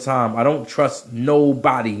all the time. I don't trust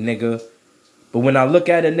nobody, nigga. But when I look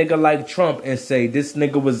at a nigga like Trump and say this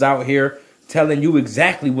nigga was out here telling you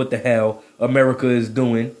exactly what the hell America is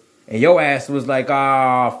doing, and your ass was like,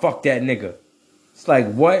 fuck that nigga. It's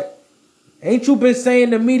like, what? Ain't you been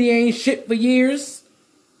saying the media ain't shit for years?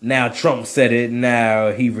 Now Trump said it,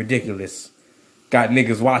 now he ridiculous. Got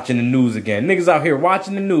niggas watching the news again. Niggas out here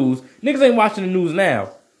watching the news. Niggas ain't watching the news now.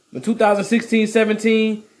 In 2016,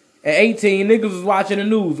 17, and 18, niggas was watching the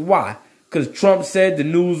news. Why? Because Trump said the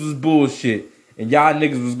news was bullshit. And y'all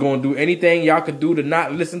niggas was going to do anything y'all could do to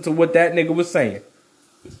not listen to what that nigga was saying.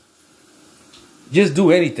 Just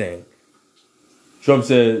do anything. Trump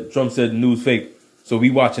said the news fake. So we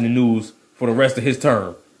watching the news for the rest of his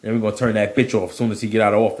term. And we're going to turn that bitch off as soon as he get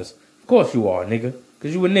out of office. Of course you are, nigga.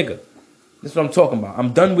 Because you a nigga. That's what I'm talking about.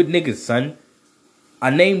 I'm done with niggas, son. I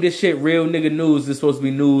named this shit Real Nigga News. This supposed to be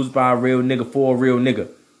news by a real nigga for a real nigga,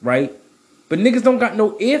 right? But niggas don't got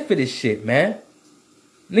no ear for this shit, man.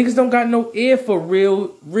 Niggas don't got no ear for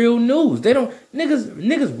real news. They don't,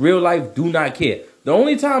 niggas real life do not care. The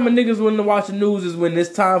only time a niggas want to watch the news is when it's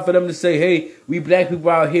time for them to say, hey, we black people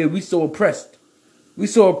out here, we so oppressed.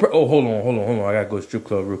 Oh, hold on. I gotta go to strip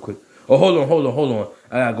club real quick. Oh, hold on.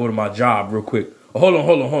 I gotta go to my job real quick. Hold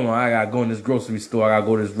on. I gotta go in this grocery store. I gotta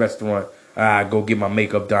go to this restaurant. I gotta go get my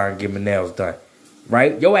makeup done, get my nails done.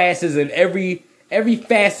 Right? Your ass is in every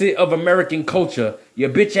facet of American culture. Your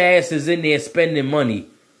bitch ass is in there spending money.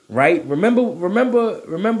 Right?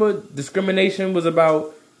 Remember discrimination was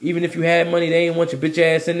about even if you had money, they didn't want your bitch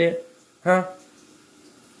ass in there? Huh?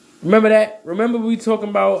 Remember that? Remember we talking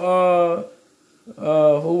about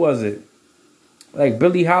who was it? Like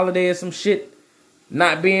Billie Holiday or some shit?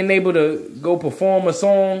 Not being able to go perform a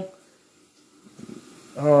song.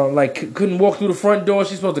 Like couldn't walk through the front door.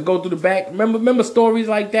 She's supposed to go through the back. Remember stories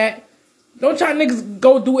like that? Don't y'all niggas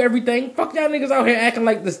go do everything. Fuck y'all niggas out here acting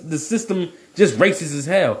like the system just racist as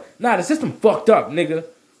hell. Nah, the system fucked up, nigga.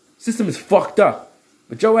 System is fucked up.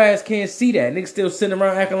 But your ass can't see that. Niggas still sitting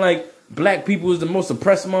around acting like black people is the most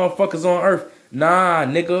oppressed motherfuckers on earth. Nah,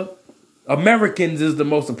 nigga. Americans is the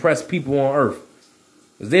most oppressed people on earth.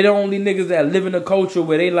 Cause they the only niggas that live in a culture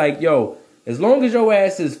where they like, yo, as long as your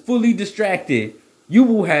ass is fully distracted, you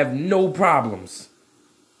will have no problems.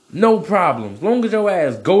 No problems. As long as your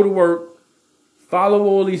ass go to work, follow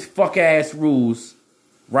all these fuck ass rules,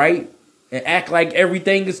 right? And act like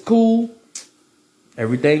everything is cool,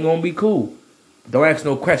 everything gonna be cool. Don't ask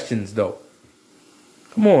no questions though.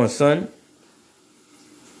 Come on, son.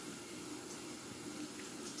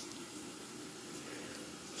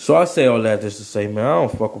 So I say all that just to say, man, I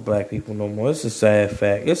don't fuck with black people no more. It's a sad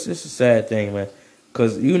fact. It's a sad thing, man.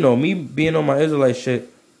 Cause you know me being on my Israelite shit,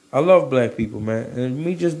 I love black people, man. And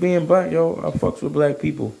me just being black, yo, I fucks with black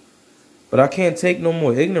people. But I can't take no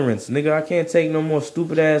more ignorance, nigga. I can't take no more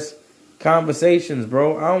stupid ass conversations,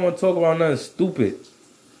 bro. I don't want to talk about nothing stupid.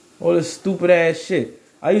 All this stupid ass shit.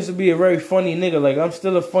 I used to be a very funny nigga. Like, I'm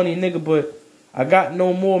still a funny nigga, but I got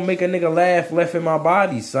no more make a nigga laugh left in my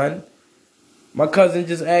body, son. My cousin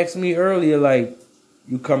just asked me earlier, like,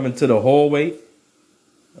 you coming to the hallway?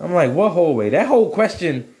 I'm like, what hallway? That whole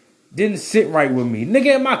question didn't sit right with me.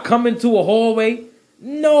 Nigga, am I coming to a hallway?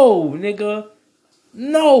 No, nigga.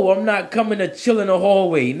 No, I'm not coming to chill in the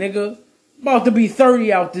hallway, nigga. About to be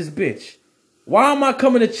 30 out this bitch. Why am I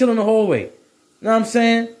coming to chill in the hallway? Know what I'm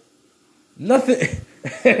saying? Nothing.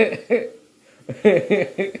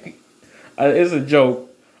 It's a joke.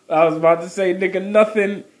 I was about to say, nigga,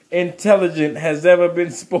 nothing intelligent has ever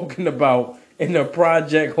been spoken about in a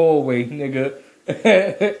project hallway, nigga.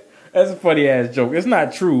 That's a funny ass joke. It's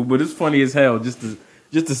not true, but it's funny as hell just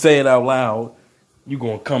to say it out loud. You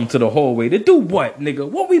gonna come to the hallway to do what, nigga?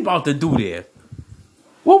 What we about to do there?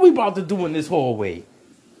 What we about to do in this hallway?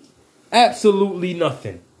 Absolutely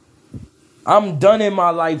nothing. I'm done in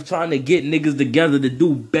my life trying to get niggas together to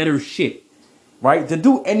do better shit. Right? To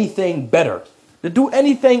do anything better. To do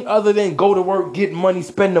anything other than go to work, get money,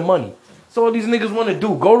 spend the money. So all these niggas want to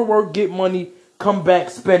do, go to work, get money, come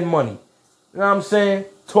back, spend money. You know what I'm saying?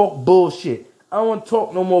 Talk bullshit. I don't want to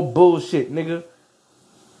talk no more bullshit, nigga.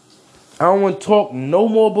 I don't want to talk no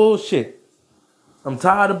more bullshit. I'm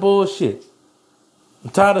tired of bullshit.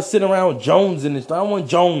 I'm tired of sitting around Jones and this. I don't want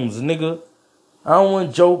Jones, nigga. I don't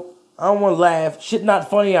want joke. I don't want laugh. Shit not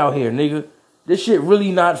funny out here, nigga. This shit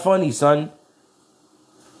really not funny, son.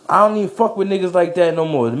 I don't even fuck with niggas like that no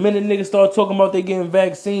more. The minute niggas start talking about they getting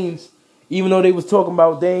vaccines, even though they was talking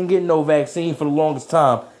about they ain't getting no vaccine for the longest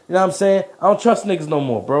time. You know what I'm saying? I don't trust niggas no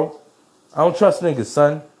more, bro. I don't trust niggas,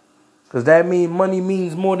 son. Because that mean money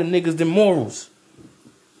means more to niggas than morals.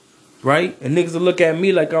 Right? And niggas will look at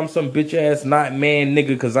me like I'm some bitch ass not man nigga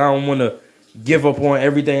because I don't want to give up on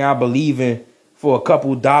everything I believe in for a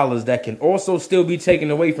couple dollars that can also still be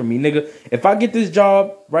taken away from me, nigga. If I get this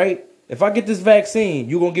job, right? If I get this vaccine,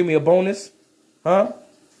 you gonna give me a bonus? Huh?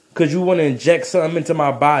 Because you want to inject something into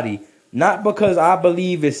my body. Not because I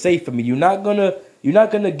believe it's safe for me. You're not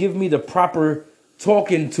gonna give me the proper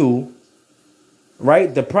talking to,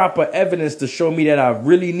 right? The proper evidence to show me that I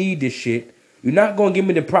really need this shit. You're not going to give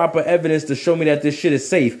me the proper evidence to show me that this shit is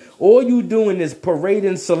safe. All you doing is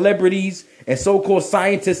parading celebrities and so-called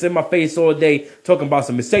scientists in my face all day talking about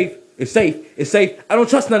some it's safe, it's safe, it's safe. I don't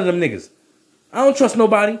trust none of them niggas. I don't trust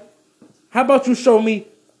nobody. How about you show me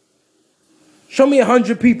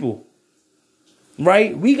 100 people,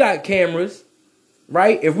 right? We got cameras,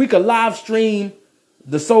 right? If we could live stream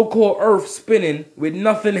the so-called earth spinning with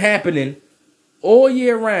nothing happening all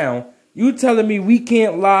year round, you telling me we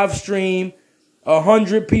can't live stream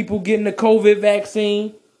 100 people getting the COVID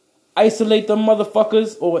vaccine, isolate them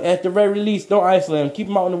motherfuckers, or at the very least, don't isolate them, keep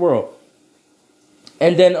them out in the world,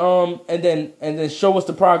 and then show us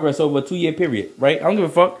the progress over a 2-year period, right? I don't give a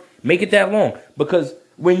fuck. Make it that long, because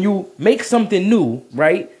when you make something new,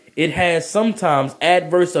 right, it has sometimes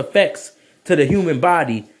adverse effects to the human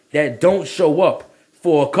body that don't show up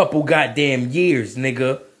for a couple goddamn years,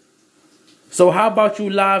 nigga. So how about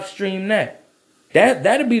you live stream that?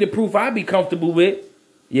 That'd be the proof I'd be comfortable with.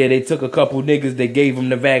 Yeah, they took a couple niggas, they gave them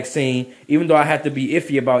the vaccine, even though I have to be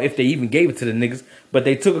iffy about if they even gave it to the niggas. But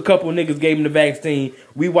they took a couple niggas, gave them the vaccine.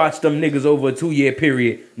 We watched them niggas over a 2-year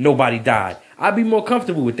period. Nobody died. I'd be more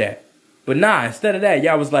comfortable with that. But nah, instead of that,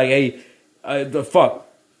 y'all was like, hey, the fuck.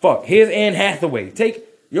 Here's Anne Hathaway.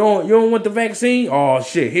 You don't want the vaccine? Oh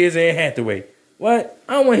shit, here's Anne Hathaway. What?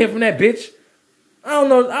 I don't want to hear from that bitch. I don't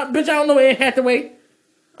know, I don't know Anne Hathaway.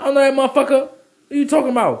 I don't know that motherfucker. What are you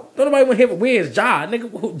talking about? Don't nobody want to hear from, where's Ja?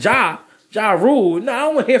 Nigga, Ja Rule. No, I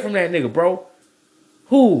don't want to hear from that nigga, bro.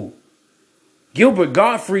 Who? Gilbert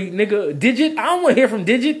Gottfried, nigga. Digit? I don't want to hear from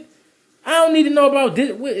Digit. I don't need to know about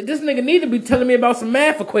Digit. This nigga need to be telling me about some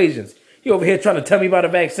math equations. He over here trying to tell me about a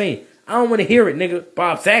vaccine. I don't want to hear it, nigga.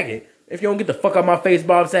 Bob Saget. If you don't get the fuck out my face,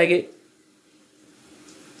 Bob Saget.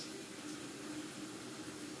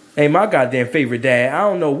 Ain't my goddamn favorite dad. I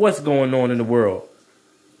don't know what's going on in the world.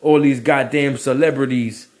 All these goddamn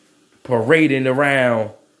celebrities parading around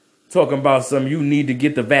talking about some you need to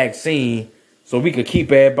get the vaccine so we could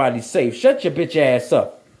keep everybody safe. Shut your bitch ass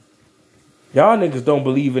up. Y'all niggas don't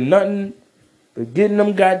believe in nothing but getting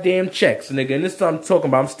them goddamn checks, nigga. And this is what I'm talking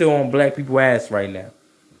about. I'm still on black people ass right now.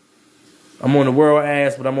 I'm on the world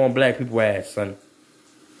ass, but I'm on black people ass, son.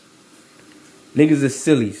 Niggas is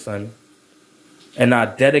silly, son. And I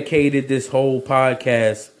dedicated this whole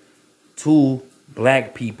podcast to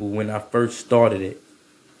black people when I first started it.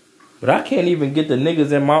 But I can't even get the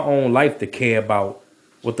niggas in my own life to care about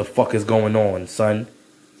what the fuck is going on, son.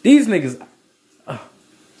 These niggas...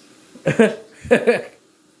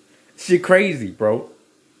 shit crazy, bro. You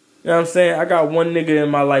know what I'm saying? I got one nigga in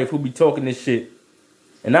my life who be talking this shit.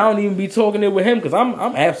 And I don't even be talking it with him because I'm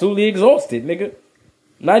absolutely exhausted, nigga.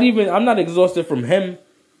 I'm not exhausted from him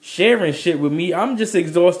sharing shit with me. I'm just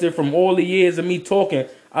exhausted from all the years of me talking.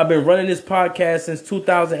 I've been running this podcast since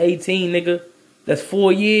 2018, nigga. That's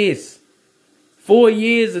 4 years. 4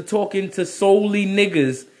 years of talking to solely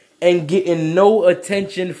niggas and getting no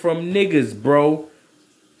attention from niggas, bro.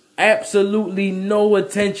 Absolutely no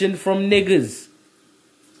attention from niggas.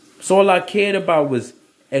 So all I cared about was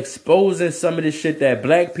exposing some of the shit that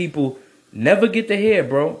black people never get to hear,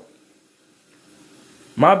 bro.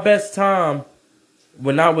 My best time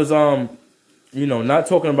when I was, not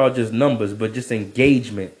talking about just numbers, but just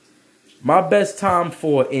engagement. My best time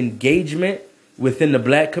for engagement within the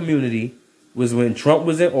black community was when Trump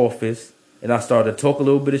was in office and I started to talk a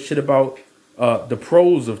little bit of shit about the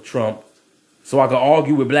pros of Trump so I could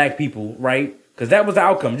argue with black people, right? Because that was the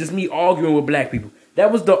outcome, just me arguing with black people.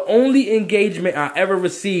 That was the only engagement I ever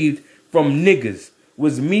received from niggas,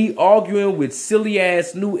 was me arguing with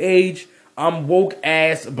silly-ass, new age, I'm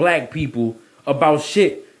woke-ass black people about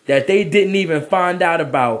shit that they didn't even find out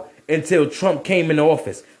about until Trump came in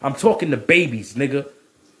office. I'm talking to babies, nigga.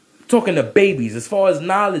 I'm talking to babies. As far as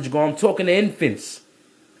knowledge go, I'm talking to infants.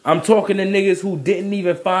 I'm talking to niggas who didn't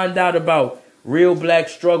even find out about real black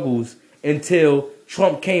struggles until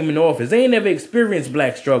Trump came in office. They ain't never experienced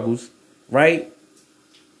black struggles, right?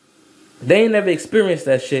 They ain't never experienced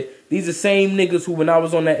that shit. These are same niggas who, when I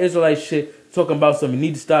was on that Israelite shit, talking about something, you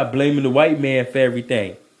need to stop blaming the white man for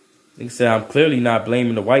everything. Nigga said, I'm clearly not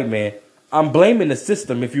blaming the white man. I'm blaming the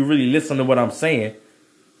system if you really listen to what I'm saying.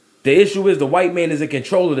 The issue is the white man is in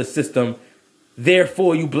control of the system.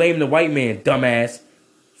 Therefore, you blame the white man, dumbass.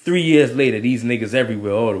 3 years later, these niggas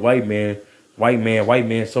everywhere. Oh, the white man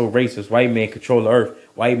so racist. White man control the earth.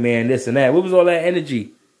 White man this and that. What was all that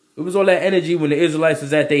energy? It was all that energy when the Israelites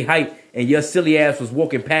was at their height and your silly ass was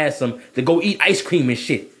walking past them to go eat ice cream and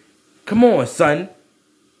shit. Come on, son.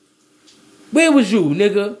 Where was you,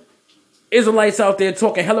 nigga? Israelites out there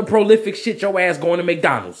talking hella prolific shit, your ass going to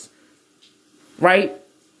McDonald's. Right?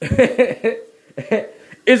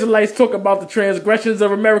 Israelites talk about the transgressions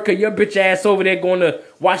of America, your bitch ass over there going to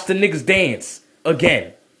watch the niggas dance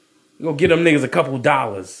again. You gonna give them niggas a couple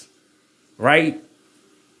dollars. Right?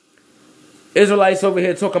 Israelites over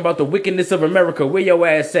here talking about the wickedness of America. Where your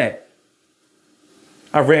ass at?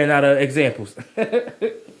 I ran out of examples.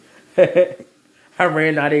 I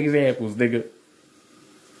ran out of examples, nigga.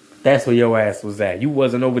 That's where your ass was at. You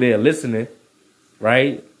wasn't over there listening,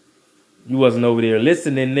 right? You wasn't over there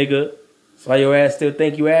listening, nigga. That's why your ass still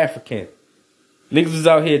think you African. Niggas was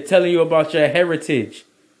out here telling you about your heritage.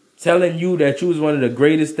 Telling you that you was one of the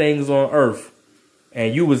greatest things on earth.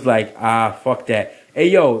 And you was like, fuck that. Hey,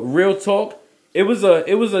 yo, real talk. It was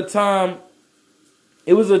a time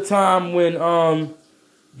when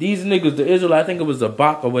these niggas, the Israelites, I think it was a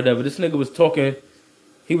Bach or whatever, this nigga was talking,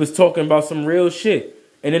 he was talking about some real shit.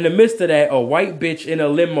 And in the midst of that, a white bitch in a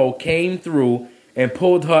limo came through and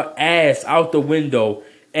pulled her ass out the window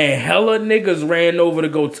And hella niggas ran over to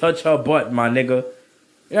go touch her butt, my nigga.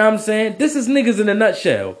 You know what I'm saying? This is niggas in a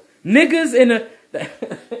nutshell. Niggas in a...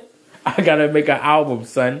 I gotta make an album,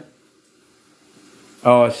 son.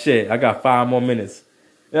 Oh, shit. I got 5 more minutes.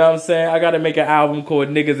 You know what I'm saying? I gotta make an album called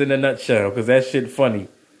Niggas in a Nutshell, because that shit funny.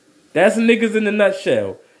 That's niggas in a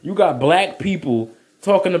nutshell. You got black people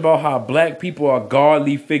talking about how black people are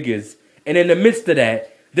godly figures. And in the midst of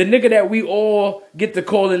that, the nigga that we all get to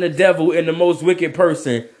calling the devil and the most wicked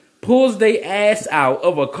person pulls they ass out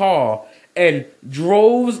of a car and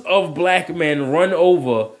droves of black men run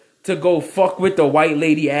over to go fuck with the white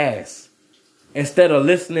lady ass. Instead of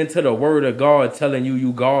listening to the word of God telling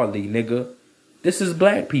you godly, nigga. This is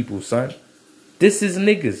black people, son. This is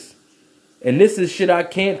niggas. And this is shit I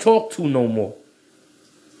can't talk to no more.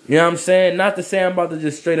 You know what I'm saying? Not to say I'm about to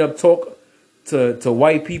just straight up talk to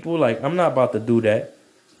white people. Like, I'm not about to do that.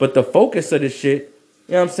 But the focus of this shit,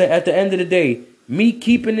 you know what I'm saying? At the end of the day, me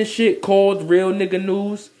keeping this shit called Real Nigga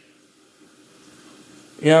News.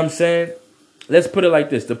 You know what I'm saying? Let's put it like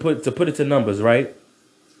this, to put it to numbers, right?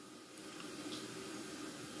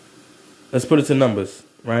 Let's put it to numbers,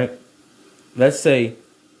 right? Let's say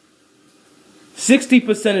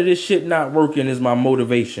 60% of this shit not working is my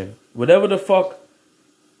motivation. Whatever the fuck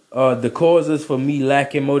the causes for me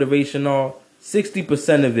lacking motivation are,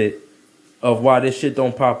 60% of it, of why this shit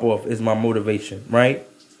don't pop off, is my motivation, right?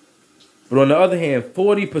 But on the other hand,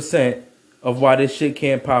 40% of why this shit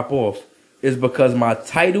can't pop off is because my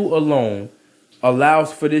title alone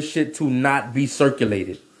allows for this shit to not be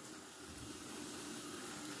circulated.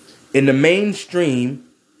 In the mainstream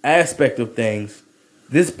aspect of things,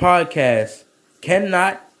 this podcast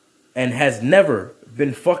cannot and has never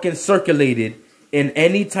been fucking circulated in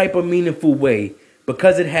any type of meaningful way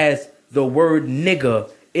because it has the word nigga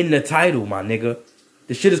in the title, my nigga.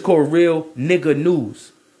 The shit is called Real Nigga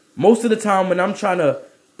News. Most of the time when I'm trying to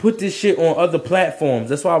put this shit on other platforms,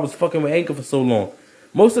 that's why I was fucking with Anchor for so long.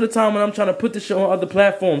 Most of the time when I'm trying to put this shit on other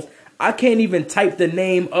platforms, I can't even type the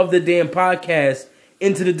name of the damn podcast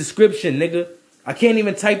into the description, nigga. I can't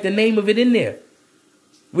even type the name of it in there.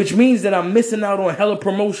 Which means that I'm missing out on hella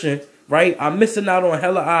promotion, right? I'm missing out on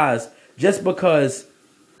hella eyes just because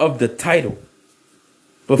of the title.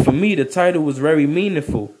 But for me, the title was very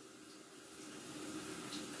meaningful.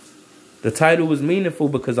 The title was meaningful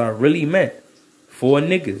because I really meant for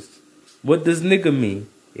niggas. What does nigga mean?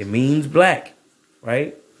 It means black,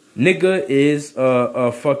 right? Nigga is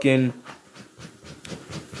a fucking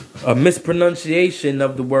a mispronunciation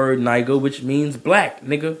of the word nigga, which means black,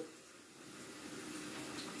 nigga.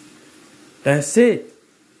 That's it.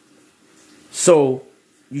 So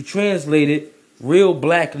you translate it Real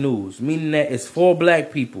Black News, meaning that it's for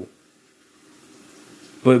black people.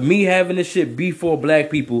 But me having this shit be for black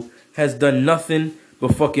people has done nothing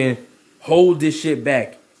but fucking hold this shit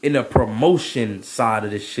back in the promotion side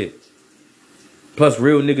of this shit. Plus,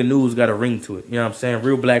 Real Nigga News got a ring to it. You know what I'm saying?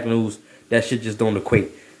 Real Black News, that shit just don't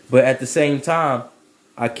equate. But at the same time,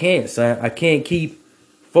 I can't, son. I can't keep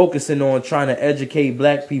focusing on trying to educate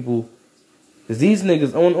black people. Because these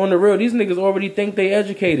niggas, on the real, these niggas already think they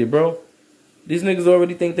educated, bro. These niggas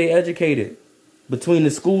already think they educated. Between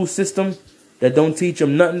the school system that don't teach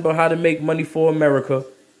them nothing but how to make money for America,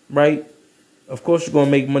 right? Of course you're going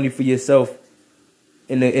to make money for yourself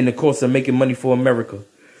in the course of making money for America.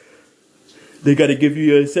 They got to give you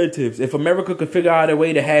your incentives. If America could figure out a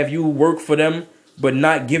way to have you work for them but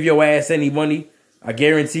not give your ass any money, I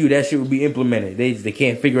guarantee you that shit would be implemented. They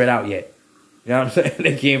can't figure it out yet. You know what I'm saying?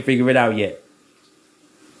 They can't figure it out yet.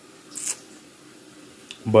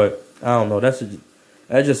 But I don't know. That's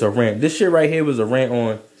just a rant. This shit right here was a rant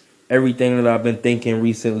on everything that I've been thinking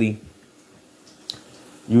recently.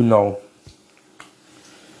 You know,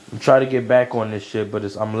 I'm trying to get back on this shit,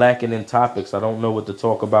 but I'm lacking in topics. I don't know what to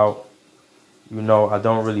talk about. You know, I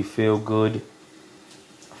don't really feel good.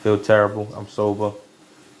 I feel terrible. I'm sober.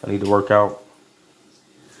 I need to work out.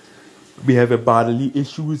 Be having bodily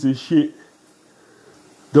issues and shit.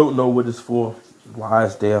 Don't know what it's for. Why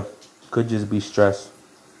it's there. Could just be stress.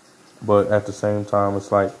 But at the same time,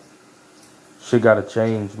 it's like, shit gotta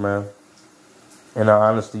change, man. And I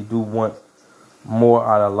honestly do want more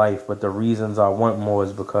out of life. But the reasons I want more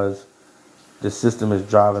is because the system is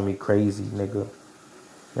driving me crazy, nigga.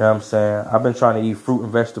 You know what I'm saying? I've been trying to eat fruit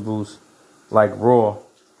and vegetables like raw.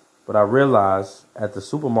 But I realized at the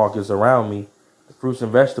supermarkets around me, the fruits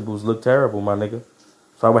and vegetables look terrible, my nigga.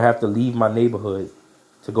 So I would have to leave my neighborhood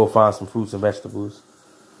to go find some fruits and vegetables.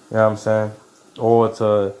 You know what I'm saying? Or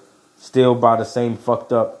to still buy the same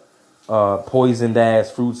fucked up, poisoned ass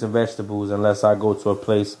fruits and vegetables unless I go to a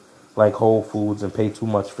place like Whole Foods and pay too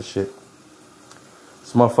much for shit.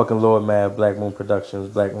 It's motherfucking Lord Mad, Black Moon Productions,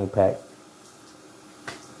 Black Moon Pack.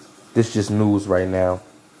 This just news right now.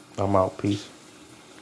 I'm out. Peace.